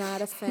was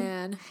not a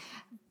fan.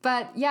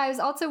 But yeah, it was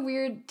also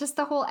weird, just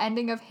the whole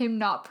ending of him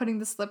not putting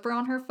the slipper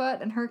on her foot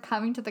and her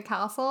coming to the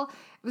castle.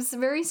 It was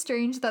very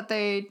strange that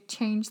they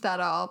changed that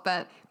all,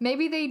 but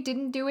maybe they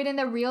didn't do it in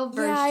the real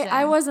version. Yeah,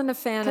 I wasn't a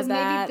fan of that.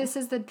 Because maybe this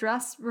is the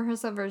dress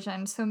rehearsal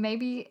version, so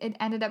maybe it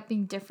ended up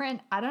being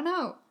different. I don't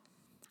know.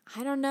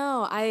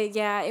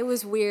 It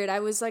was weird. I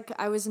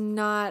was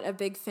not a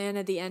big fan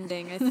of the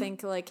ending. I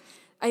think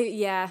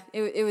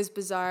it was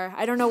bizarre.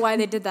 I don't know why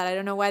they did that. I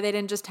don't know why they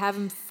didn't just have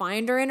him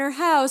find her in her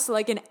house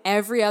like in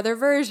every other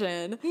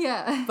version.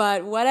 Yeah.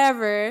 But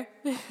whatever.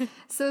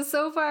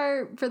 So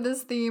far for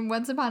this theme,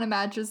 Once Upon a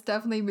Mattress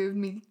definitely moved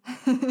me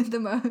the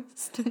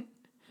most.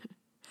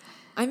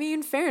 I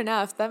mean, fair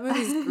enough. That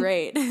movie's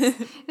great.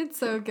 It's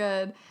so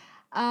good.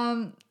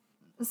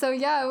 So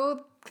yeah,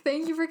 well,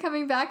 thank you for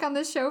coming back on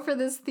the show for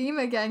this theme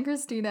again,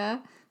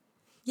 Christina.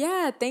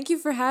 Yeah, thank you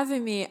for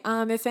having me.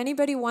 If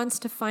anybody wants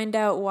to find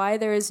out why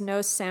there is no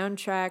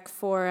soundtrack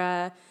for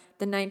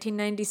the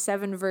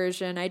 1997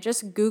 version, I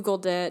just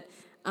Googled it.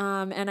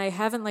 And I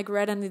haven't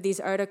read any of these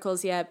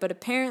articles yet, but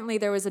apparently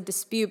there was a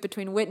dispute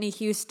between Whitney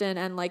Houston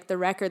and the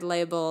record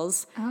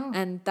labels,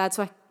 and that's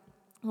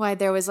why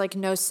there was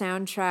no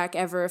soundtrack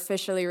ever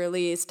officially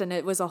released, and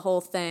it was a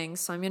whole thing.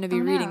 So I'm gonna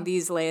be reading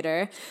these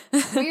later.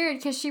 Weird,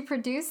 because she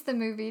produced the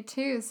movie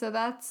too, so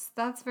that's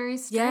very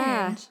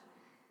strange.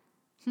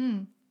 Yeah.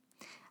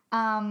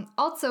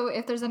 Also,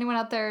 if there's anyone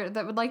out there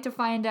that would like to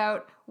find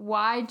out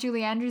why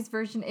Julie Andrews'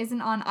 version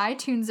isn't on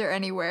iTunes or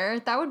anywhere,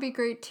 that would be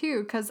great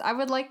too, because I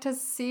would like to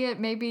see it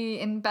maybe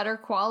in better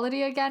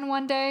quality again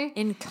one day.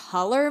 In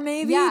color,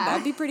 maybe? Yeah.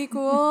 That'd be pretty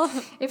cool.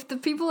 If the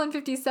people in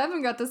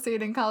 57 got to see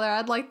it in color,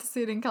 I'd like to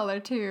see it in color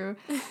too.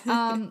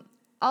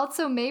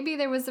 Also, maybe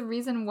there was a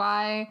reason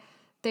why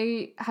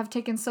they have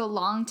taken so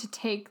long to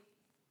take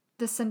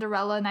the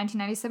Cinderella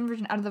 1997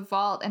 version out of the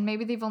vault, and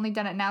maybe they've only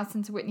done it now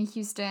since Whitney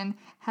Houston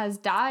has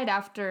died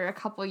after a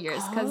couple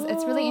years, because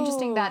it's really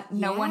interesting that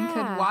no one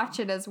could watch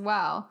it as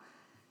well.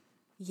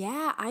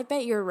 Yeah, I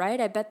bet you're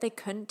right. I bet they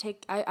couldn't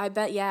take. I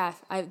bet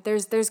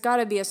there's got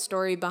to be a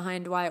story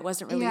behind why it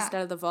wasn't released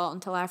out of the vault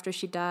until after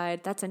she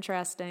died. That's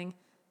interesting.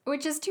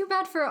 Which is too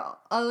bad for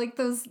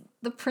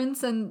the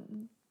Prince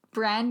and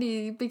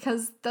Brandy,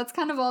 because that's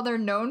kind of all they're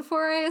known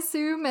for, I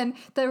assume, and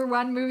the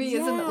one movie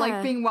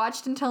isn't being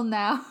watched until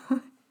now.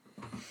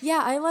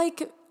 Yeah,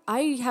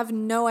 I have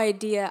no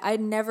idea. I'd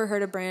never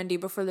heard of Brandy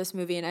before this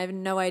movie, and I have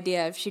no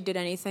idea if she did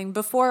anything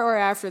before or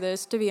after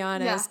this, to be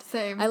honest. Yeah,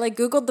 same. I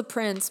Googled the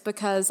Prince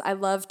because I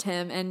loved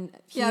him, and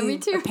he me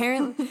too.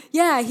 Apparently,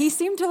 he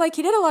seemed to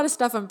he did a lot of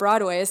stuff on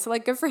Broadway, so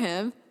good for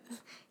him.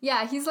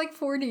 Yeah, he's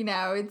 40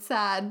 now. It's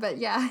sad, but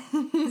yeah.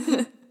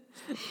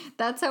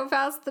 That's how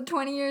fast the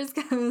 20 years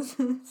goes.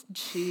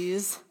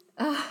 Jeez.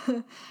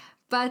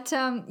 But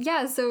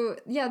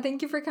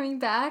thank you for coming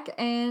back,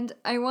 and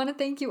I want to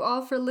thank you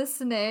all for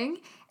listening,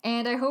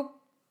 and I hope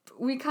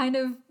we kind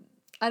of,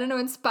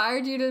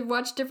 inspired you to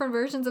watch different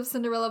versions of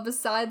Cinderella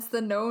besides the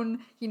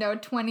known,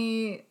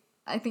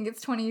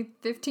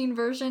 2015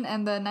 version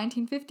and the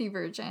 1950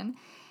 version.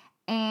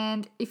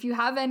 And if you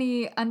have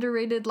any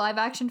underrated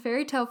live-action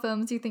fairy tale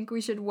films you think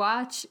we should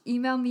watch,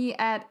 email me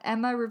at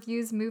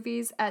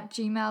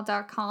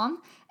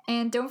emmareviewsmovies@gmail.com,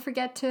 and don't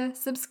forget to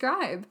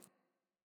subscribe.